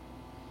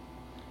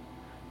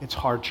 it's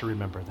hard to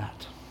remember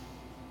that.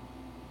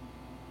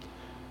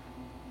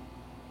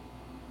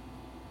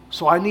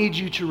 So I need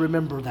you to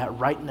remember that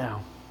right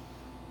now,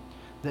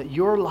 that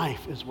your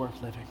life is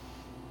worth living.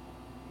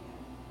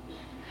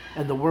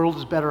 And the world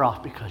is better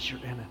off because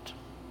you're in it.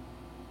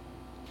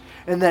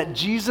 And that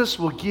Jesus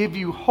will give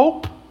you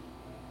hope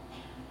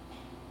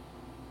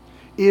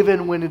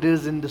even when it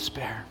is in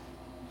despair.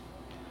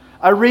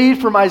 I read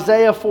from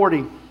Isaiah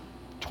 40,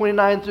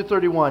 29 through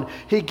 31.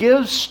 He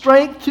gives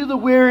strength to the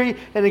weary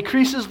and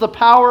increases the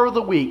power of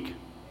the weak.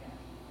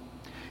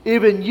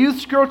 Even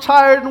youths grow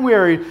tired and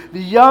weary. The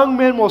young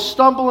men will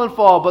stumble and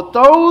fall. But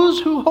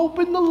those who hope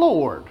in the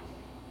Lord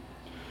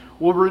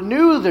will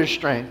renew their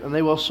strength, and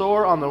they will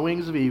soar on the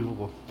wings of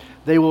eagle.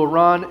 They will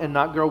run and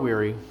not grow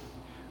weary.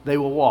 They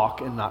will walk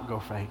and not grow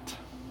faint.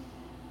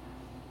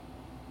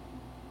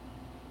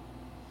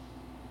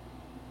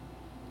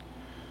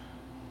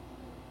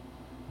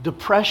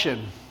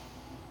 Depression,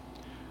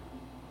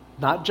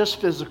 not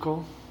just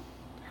physical,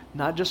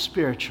 not just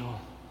spiritual,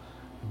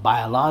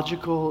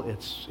 biological,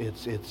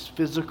 it's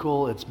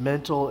physical, it's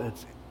mental,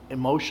 it's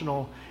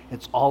emotional,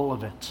 it's all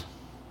of it.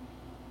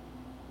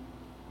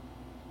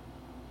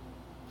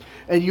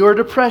 And your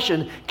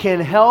depression can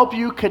help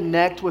you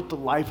connect with the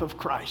life of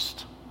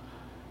Christ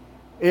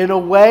in a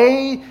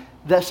way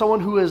that someone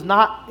who is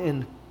not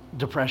in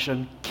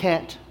depression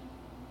can't.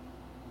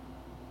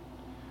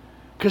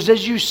 Because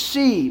as you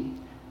see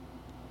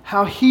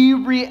how he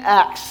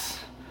reacts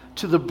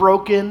to the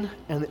broken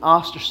and the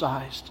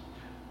ostracized,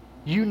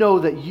 you know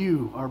that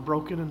you are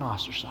broken and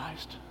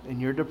ostracized in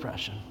your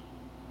depression.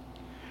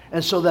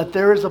 And so that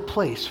there is a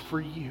place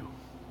for you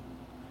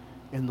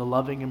in the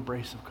loving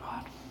embrace of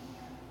God.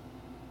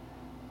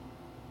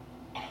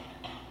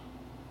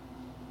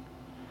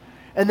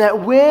 And that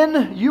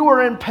when you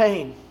are in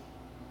pain,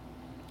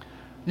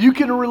 you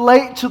can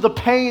relate to the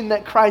pain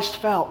that Christ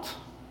felt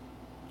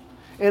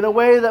in a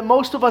way that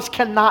most of us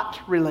cannot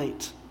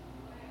relate.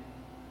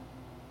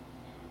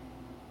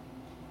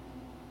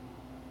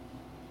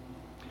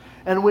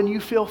 And when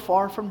you feel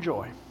far from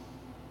joy,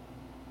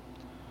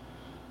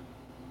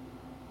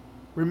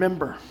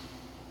 remember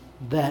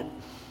that,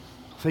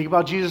 think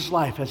about Jesus'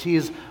 life as he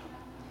is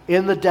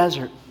in the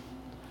desert.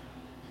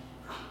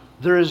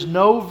 There is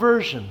no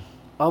version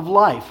of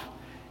life.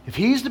 If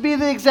he's to be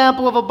the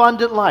example of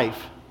abundant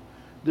life,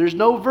 there's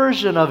no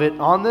version of it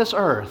on this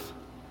earth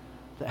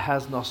that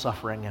has no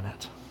suffering in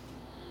it.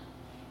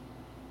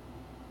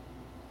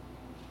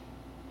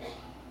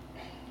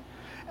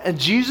 And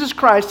Jesus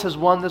Christ has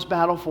won this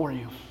battle for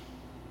you.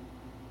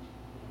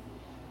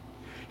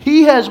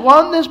 He has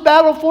won this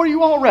battle for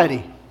you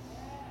already.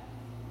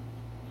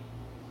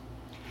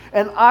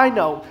 And I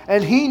know,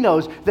 and he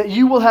knows, that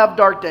you will have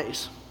dark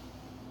days.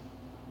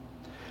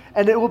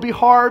 And it will be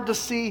hard to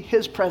see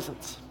his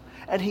presence.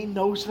 And he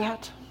knows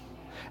that.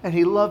 And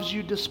he loves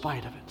you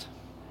despite of it.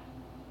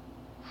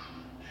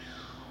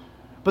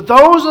 But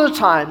those are the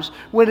times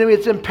when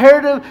it's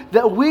imperative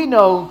that we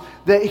know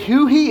that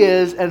who he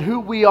is and who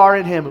we are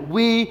in him.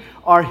 We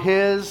are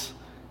his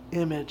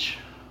image,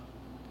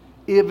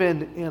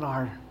 even in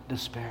our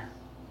despair.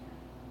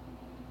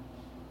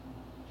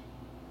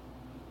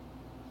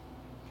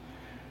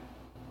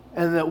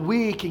 And that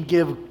we can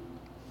give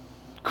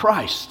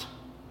Christ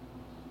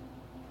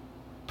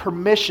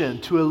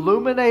permission to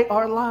illuminate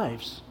our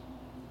lives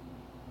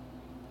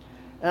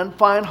and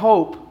find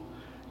hope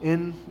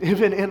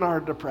even in our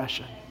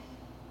depression.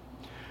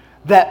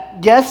 That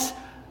yes,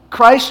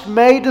 Christ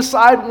may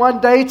decide one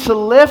day to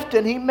lift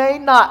and he may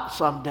not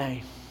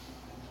someday.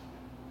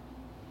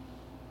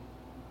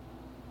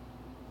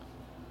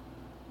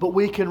 But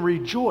we can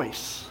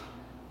rejoice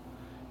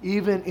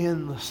even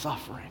in the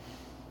suffering.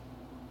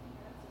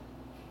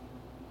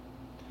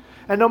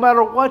 And no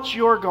matter what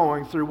you're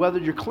going through, whether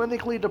you're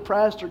clinically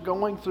depressed or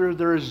going through,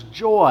 there is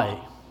joy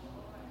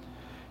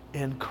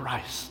in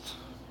Christ.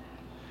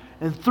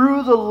 And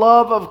through the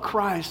love of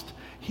Christ,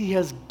 he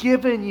has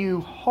given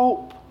you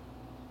hope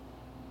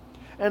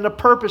and a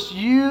purpose.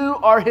 You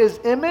are his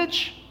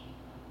image,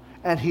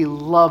 and he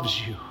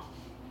loves you.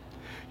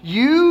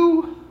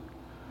 You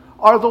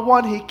are the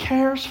one he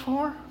cares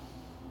for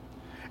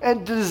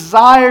and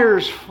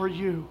desires for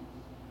you.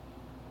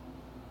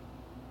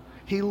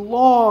 He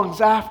longs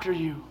after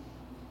you.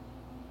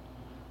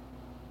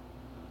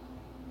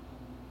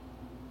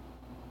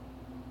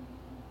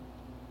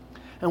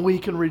 And we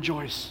can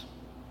rejoice.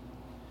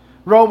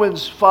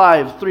 Romans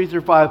 5, 3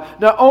 through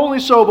 5. Not only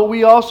so, but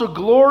we also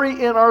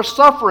glory in our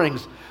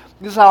sufferings.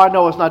 This is how I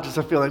know it's not just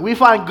a feeling. We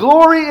find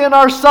glory in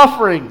our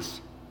sufferings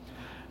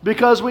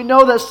because we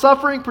know that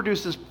suffering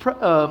produces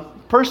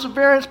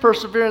perseverance,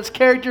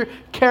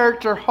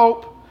 character,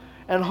 hope.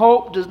 And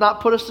hope does not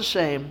put us to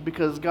shame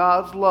because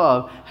God's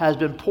love has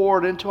been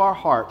poured into our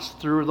hearts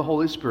through the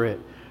Holy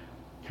Spirit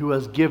who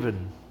has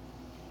been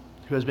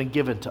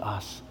given to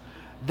us.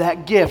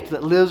 That gift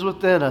that lives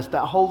within us,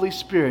 that Holy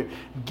Spirit,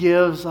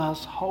 gives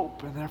us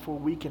hope, and therefore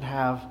we can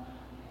have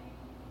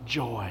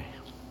joy,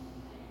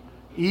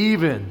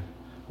 even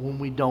when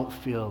we don't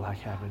feel like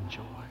having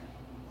joy.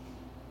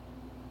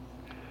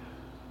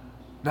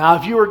 Now,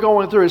 if you are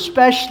going through,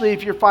 especially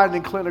if you're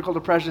finding clinical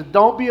depression,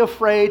 don't be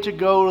afraid to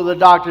go to the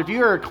doctor. If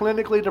you are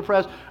clinically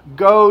depressed,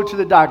 go to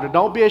the doctor.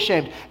 Don't be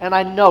ashamed. And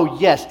I know,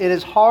 yes, it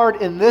is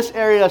hard in this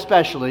area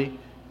especially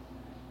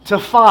to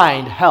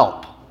find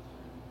help.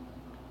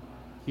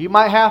 You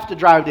might have to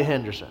drive to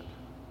Henderson.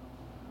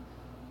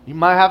 You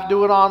might have to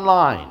do it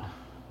online.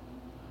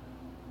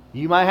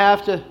 You might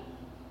have to.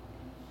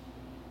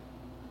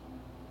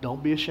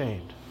 Don't be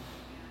ashamed.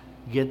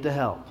 Get the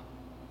help.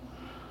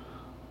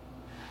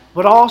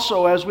 But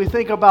also, as we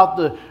think about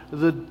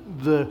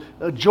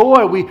the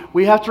joy,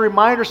 we have to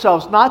remind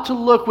ourselves not to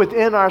look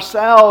within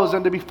ourselves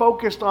and to be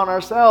focused on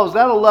ourselves.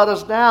 That'll let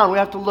us down. We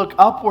have to look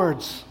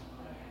upwards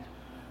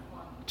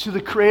to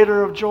the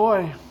Creator of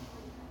joy.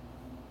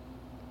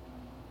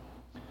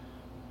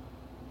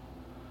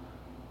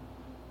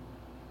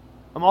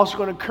 I'm also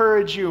going to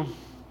encourage you,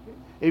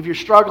 if you're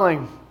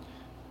struggling,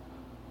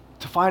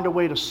 to find a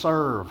way to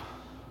serve.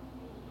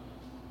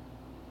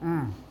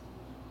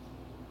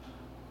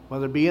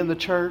 Whether it be in the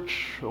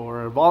church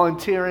or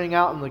volunteering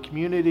out in the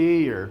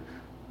community or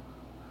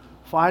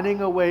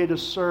finding a way to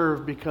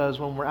serve, because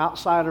when we're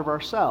outside of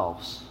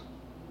ourselves,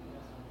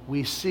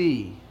 we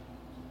see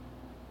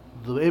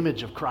the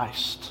image of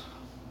Christ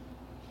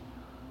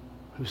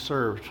who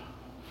served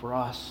for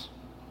us.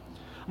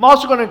 I'm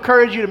also going to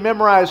encourage you to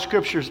memorize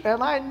scriptures.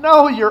 And I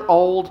know you're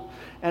old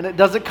and it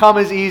doesn't come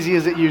as easy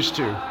as it used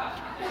to.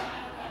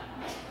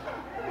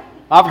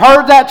 I've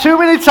heard that too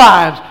many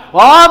times.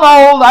 Well,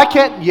 I'm old, I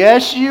can't.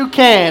 Yes, you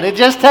can. It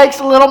just takes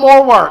a little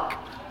more work.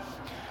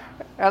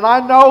 And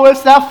I know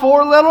it's that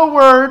four-letter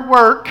word,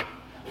 work.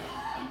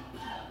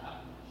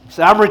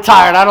 So I'm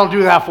retired. I don't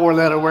do that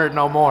four-letter word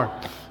no more.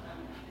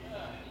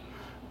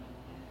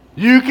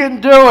 You can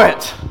do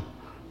it.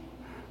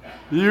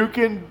 You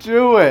can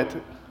do it.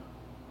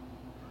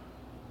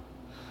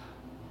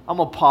 I'm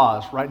going to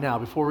pause right now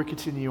before we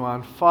continue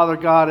on. Father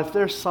God, if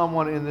there's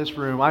someone in this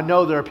room, I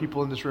know there are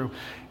people in this room.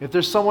 If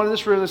there's someone in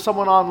this room, there's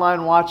someone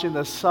online watching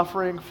that's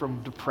suffering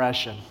from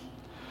depression.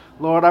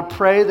 Lord, I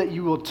pray that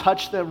you will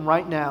touch them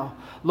right now.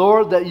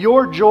 Lord, that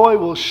your joy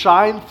will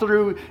shine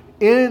through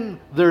in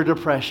their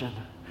depression,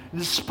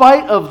 in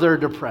spite of their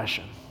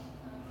depression.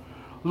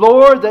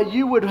 Lord, that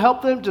you would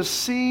help them to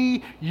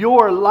see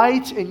your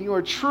light and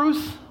your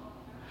truth,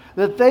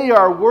 that they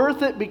are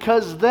worth it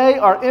because they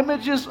are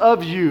images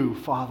of you,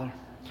 Father.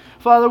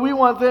 Father, we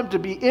want them to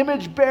be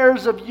image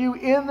bearers of you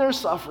in their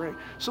suffering.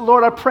 So,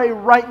 Lord, I pray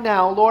right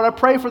now, Lord, I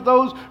pray for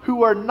those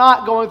who are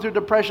not going through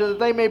depression, that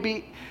they may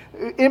be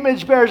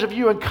image bearers of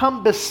you and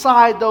come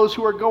beside those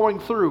who are going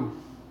through.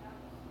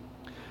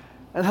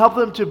 And help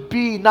them to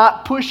be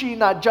not pushy,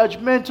 not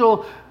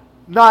judgmental,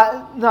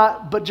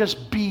 but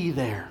just be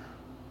there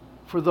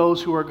for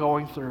those who are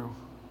going through.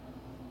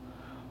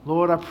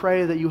 Lord, I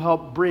pray that you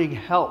help bring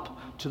help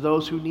to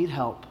those who need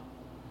help.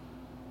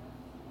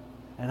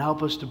 And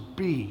help us to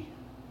be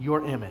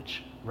your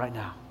image right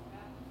now.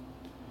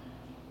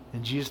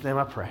 In Jesus' name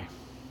I pray.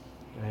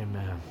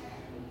 Amen.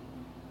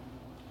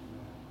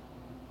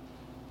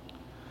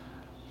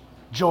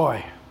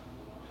 Joy.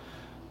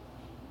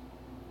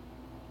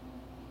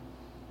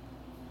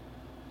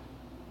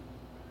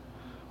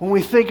 When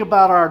we think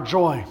about our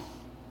joy,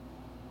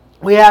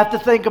 we have to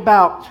think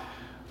about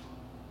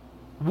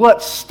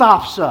what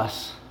stops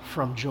us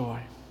from joy.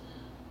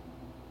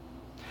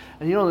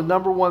 And you know the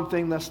number one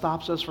thing that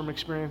stops us from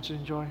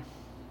experiencing joy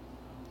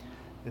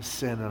is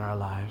sin in our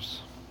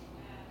lives.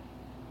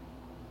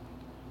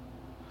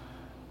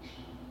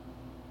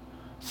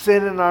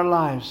 Sin in our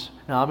lives.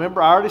 Now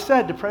remember, I already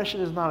said depression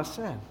is not a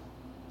sin.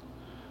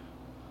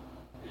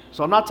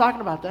 So I'm not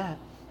talking about that.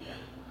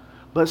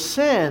 But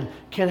sin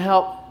can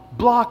help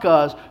block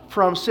us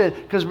from sin.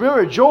 Because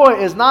remember, joy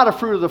is not a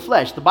fruit of the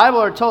flesh. The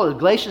Bible told us,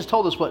 Galatians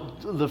told us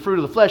what the fruit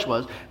of the flesh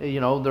was.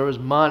 You know, there was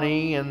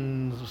money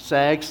and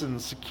sex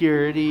and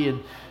security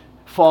and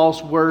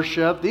false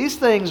worship. These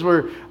things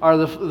are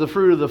the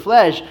fruit of the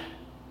flesh.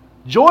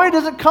 Joy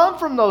doesn't come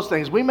from those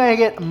things. We may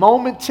get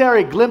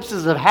momentary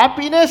glimpses of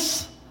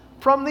happiness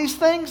from these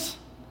things,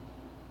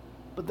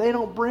 but they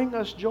don't bring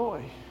us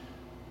joy.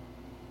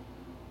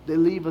 They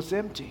leave us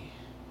empty.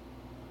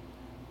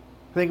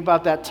 Think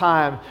about that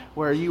time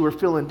where you were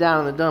feeling down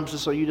in the dumps, and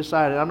so you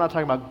decided, I'm not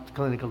talking about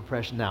clinical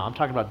depression now, I'm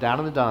talking about down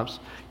in the dumps.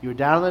 You were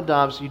down in the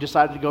dumps, you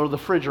decided to go to the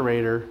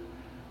refrigerator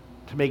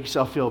to make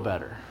yourself feel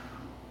better.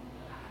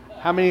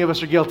 How many of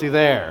us are guilty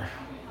there?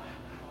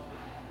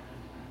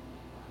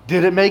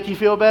 Did it make you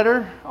feel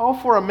better? Oh,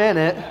 for a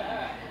minute.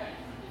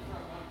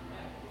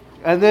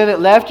 And then it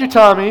left your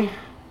tummy,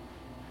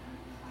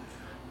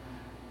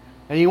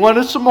 and you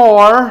wanted some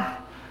more.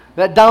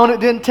 That donut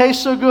didn't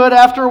taste so good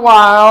after a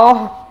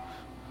while.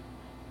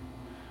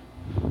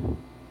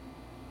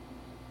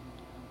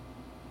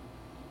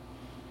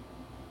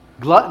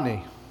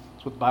 Gluttony,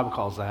 that's what the Bible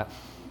calls that.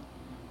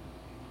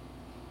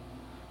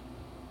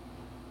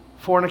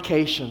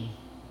 Fornication,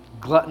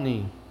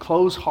 gluttony,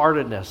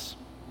 close-heartedness.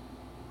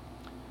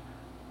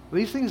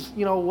 These things,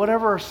 you know,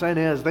 whatever our sin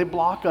is, they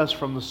block us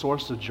from the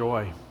source of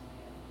joy.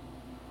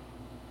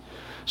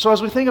 So as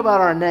we think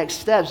about our next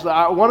steps,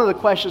 one of the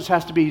questions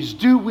has to be, is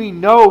do we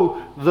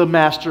know the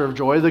Master of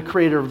joy, the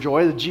Creator of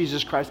joy, the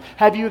Jesus Christ?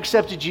 Have you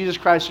accepted Jesus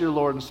Christ as your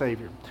Lord and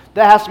Savior?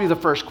 That has to be the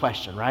first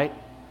question, right?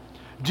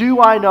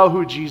 Do I know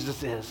who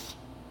Jesus is?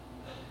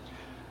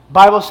 The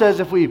Bible says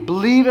if we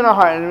believe in our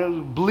heart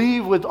and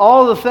believe with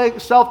all the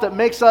self that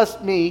makes us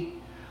me,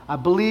 I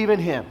believe in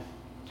Him,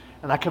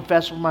 and I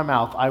confess with my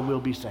mouth, I will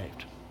be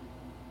saved.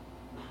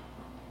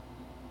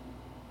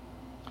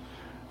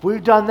 If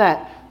we've done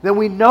that, then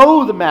we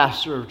know the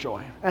master of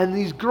joy. And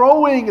he's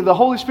growing, the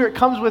Holy Spirit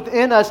comes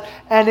within us,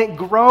 and it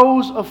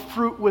grows a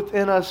fruit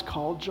within us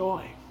called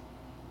joy.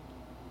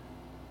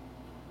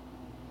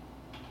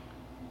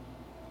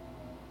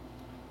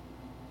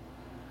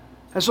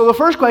 And so the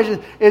first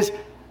question is,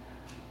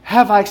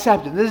 have I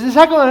accepted? The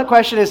second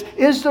question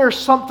is there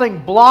something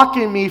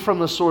blocking me from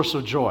the source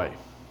of joy?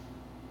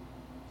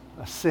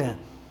 A sin,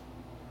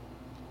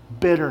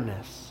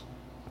 bitterness,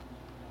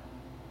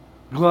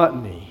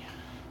 gluttony,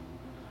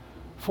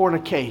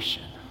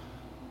 fornication.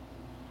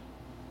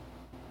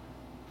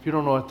 If you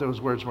don't know what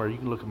those words were, you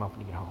can look them up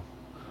when you get home.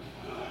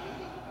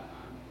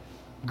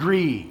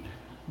 Greed,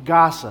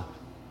 gossip.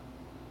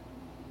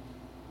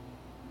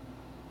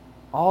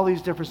 All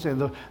these different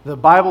sins. The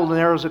Bible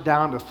narrows it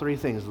down to three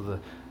things.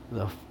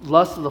 The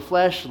lust of the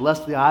flesh, the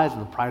lust of the eyes,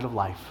 and the pride of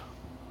life.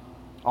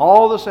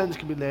 All the sins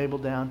can be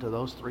labeled down to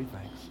those three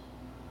things.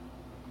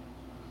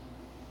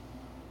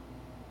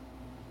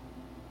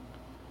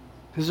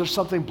 Is there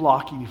something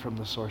blocking you from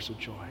the source of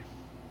joy?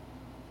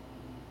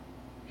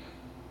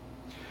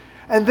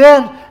 And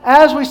then,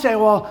 as we say,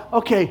 well,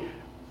 okay,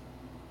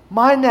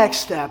 my next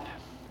step,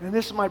 and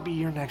this might be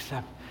your next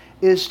step,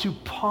 is to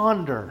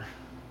ponder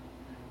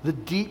the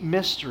deep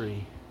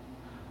mystery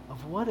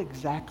of what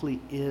exactly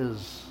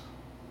is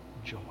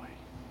joy.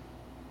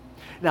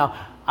 Now,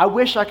 I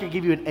wish I could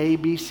give you an A,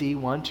 B, C,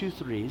 1, 2,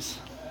 3s,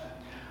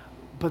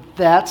 but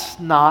that's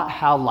not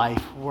how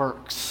life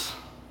works.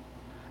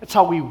 That's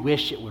how we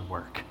wish it would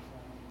work.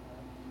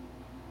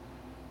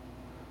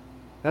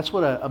 That's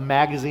what a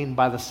magazine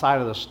by the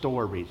side of the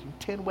store reads.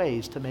 10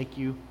 ways to make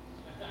you...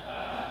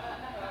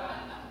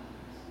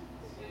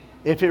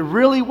 If it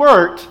really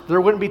worked, there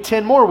wouldn't be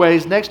 10 more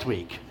ways next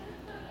week.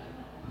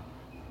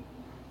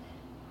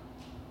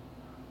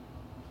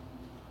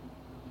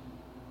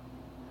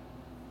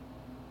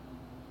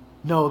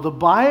 No, the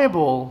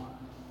Bible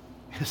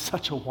is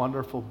such a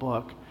wonderful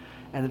book,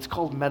 and it's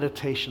called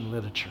meditation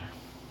literature,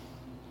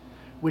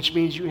 which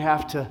means you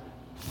have to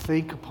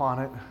think upon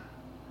it,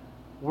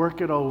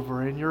 work it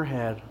over in your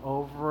head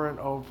over and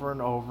over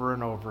and over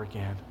and over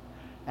again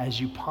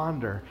as you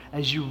ponder,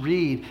 as you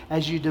read,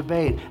 as you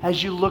debate,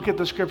 as you look at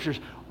the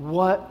scriptures.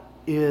 What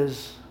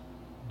is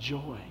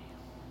joy?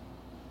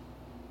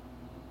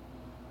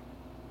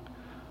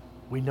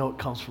 We know it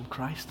comes from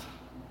Christ.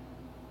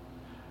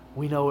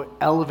 We know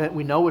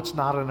we know it's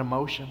not an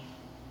emotion.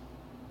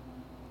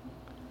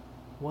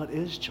 What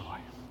is joy?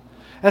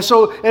 And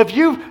so if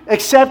you've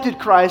accepted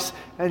Christ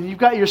and you've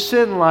got your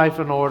sin life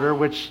in order,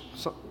 which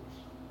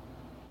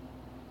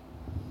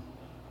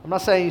I'm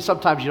not saying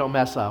sometimes you don't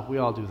mess up. We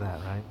all do that,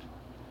 right?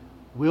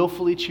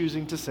 Willfully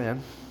choosing to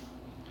sin.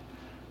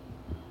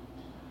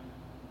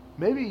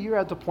 Maybe you're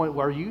at the point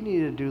where you need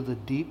to do the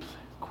deep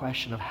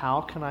question of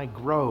how can I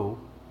grow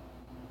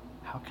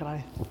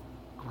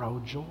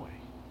joy?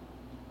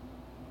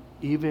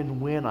 Even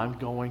when I'm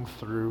going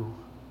through,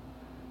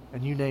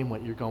 and you name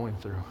what you're going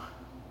through.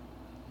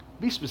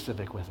 Be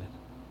specific with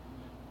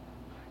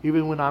it.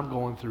 Even when I'm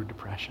going through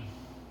depression.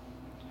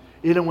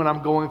 Even when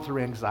I'm going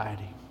through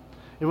anxiety.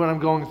 Even when I'm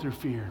going through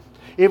fear.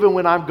 Even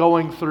when I'm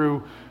going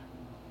through,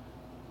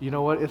 you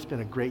know what, it's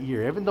been a great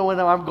year. Even though when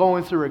I'm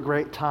going through a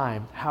great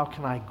time, how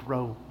can I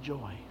grow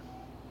joy?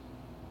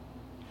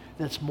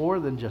 That's more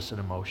than just an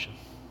emotion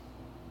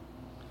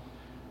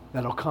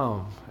that'll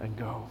come and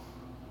go.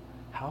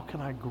 How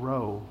can I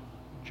grow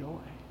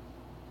joy?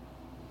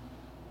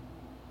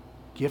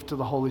 Gift of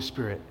the Holy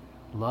Spirit,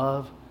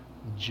 love,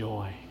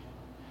 joy.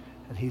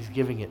 And He's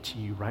giving it to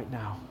you right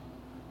now.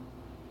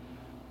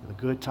 In the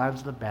good times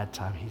and the bad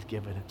times, He's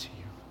giving it to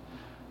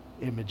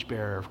you. Image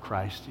bearer of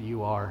Christ,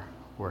 you are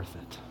worth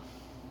it.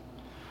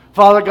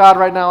 Father God,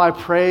 right now I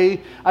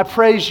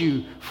praise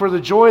you for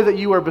the joy that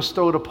you are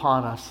bestowed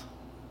upon us.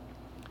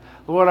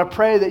 Lord, I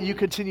pray that you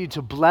continue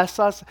to bless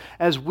us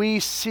as we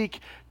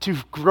seek to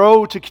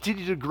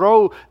continue to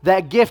grow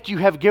that gift you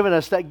have given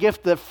us, that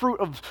gift, the fruit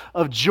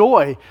of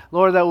joy.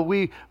 Lord,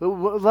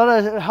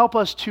 that help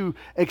us to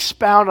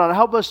expound on it,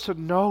 help us to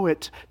know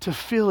it, to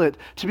feel it,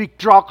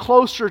 draw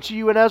closer to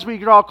you. And as we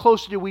draw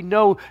closer to you, we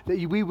know that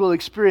we will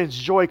experience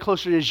joy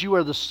closer as you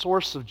are the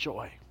source of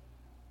joy.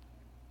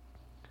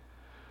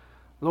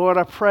 Lord,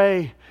 I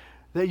pray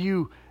that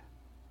you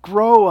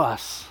grow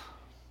us.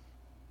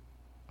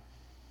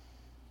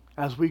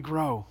 As we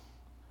grow,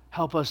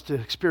 help us to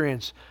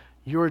experience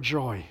your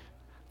joy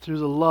through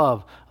the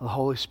love of the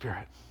Holy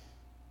Spirit.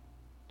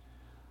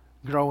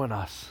 Grow in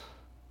us.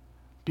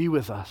 Be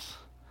with us.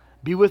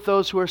 Be with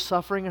those who are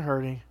suffering and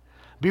hurting.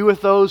 Be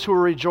with those who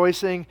are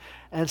rejoicing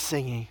and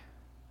singing.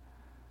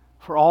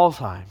 For all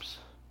times,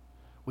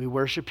 we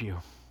worship you.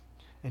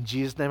 In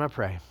Jesus' name I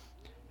pray.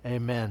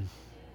 Amen.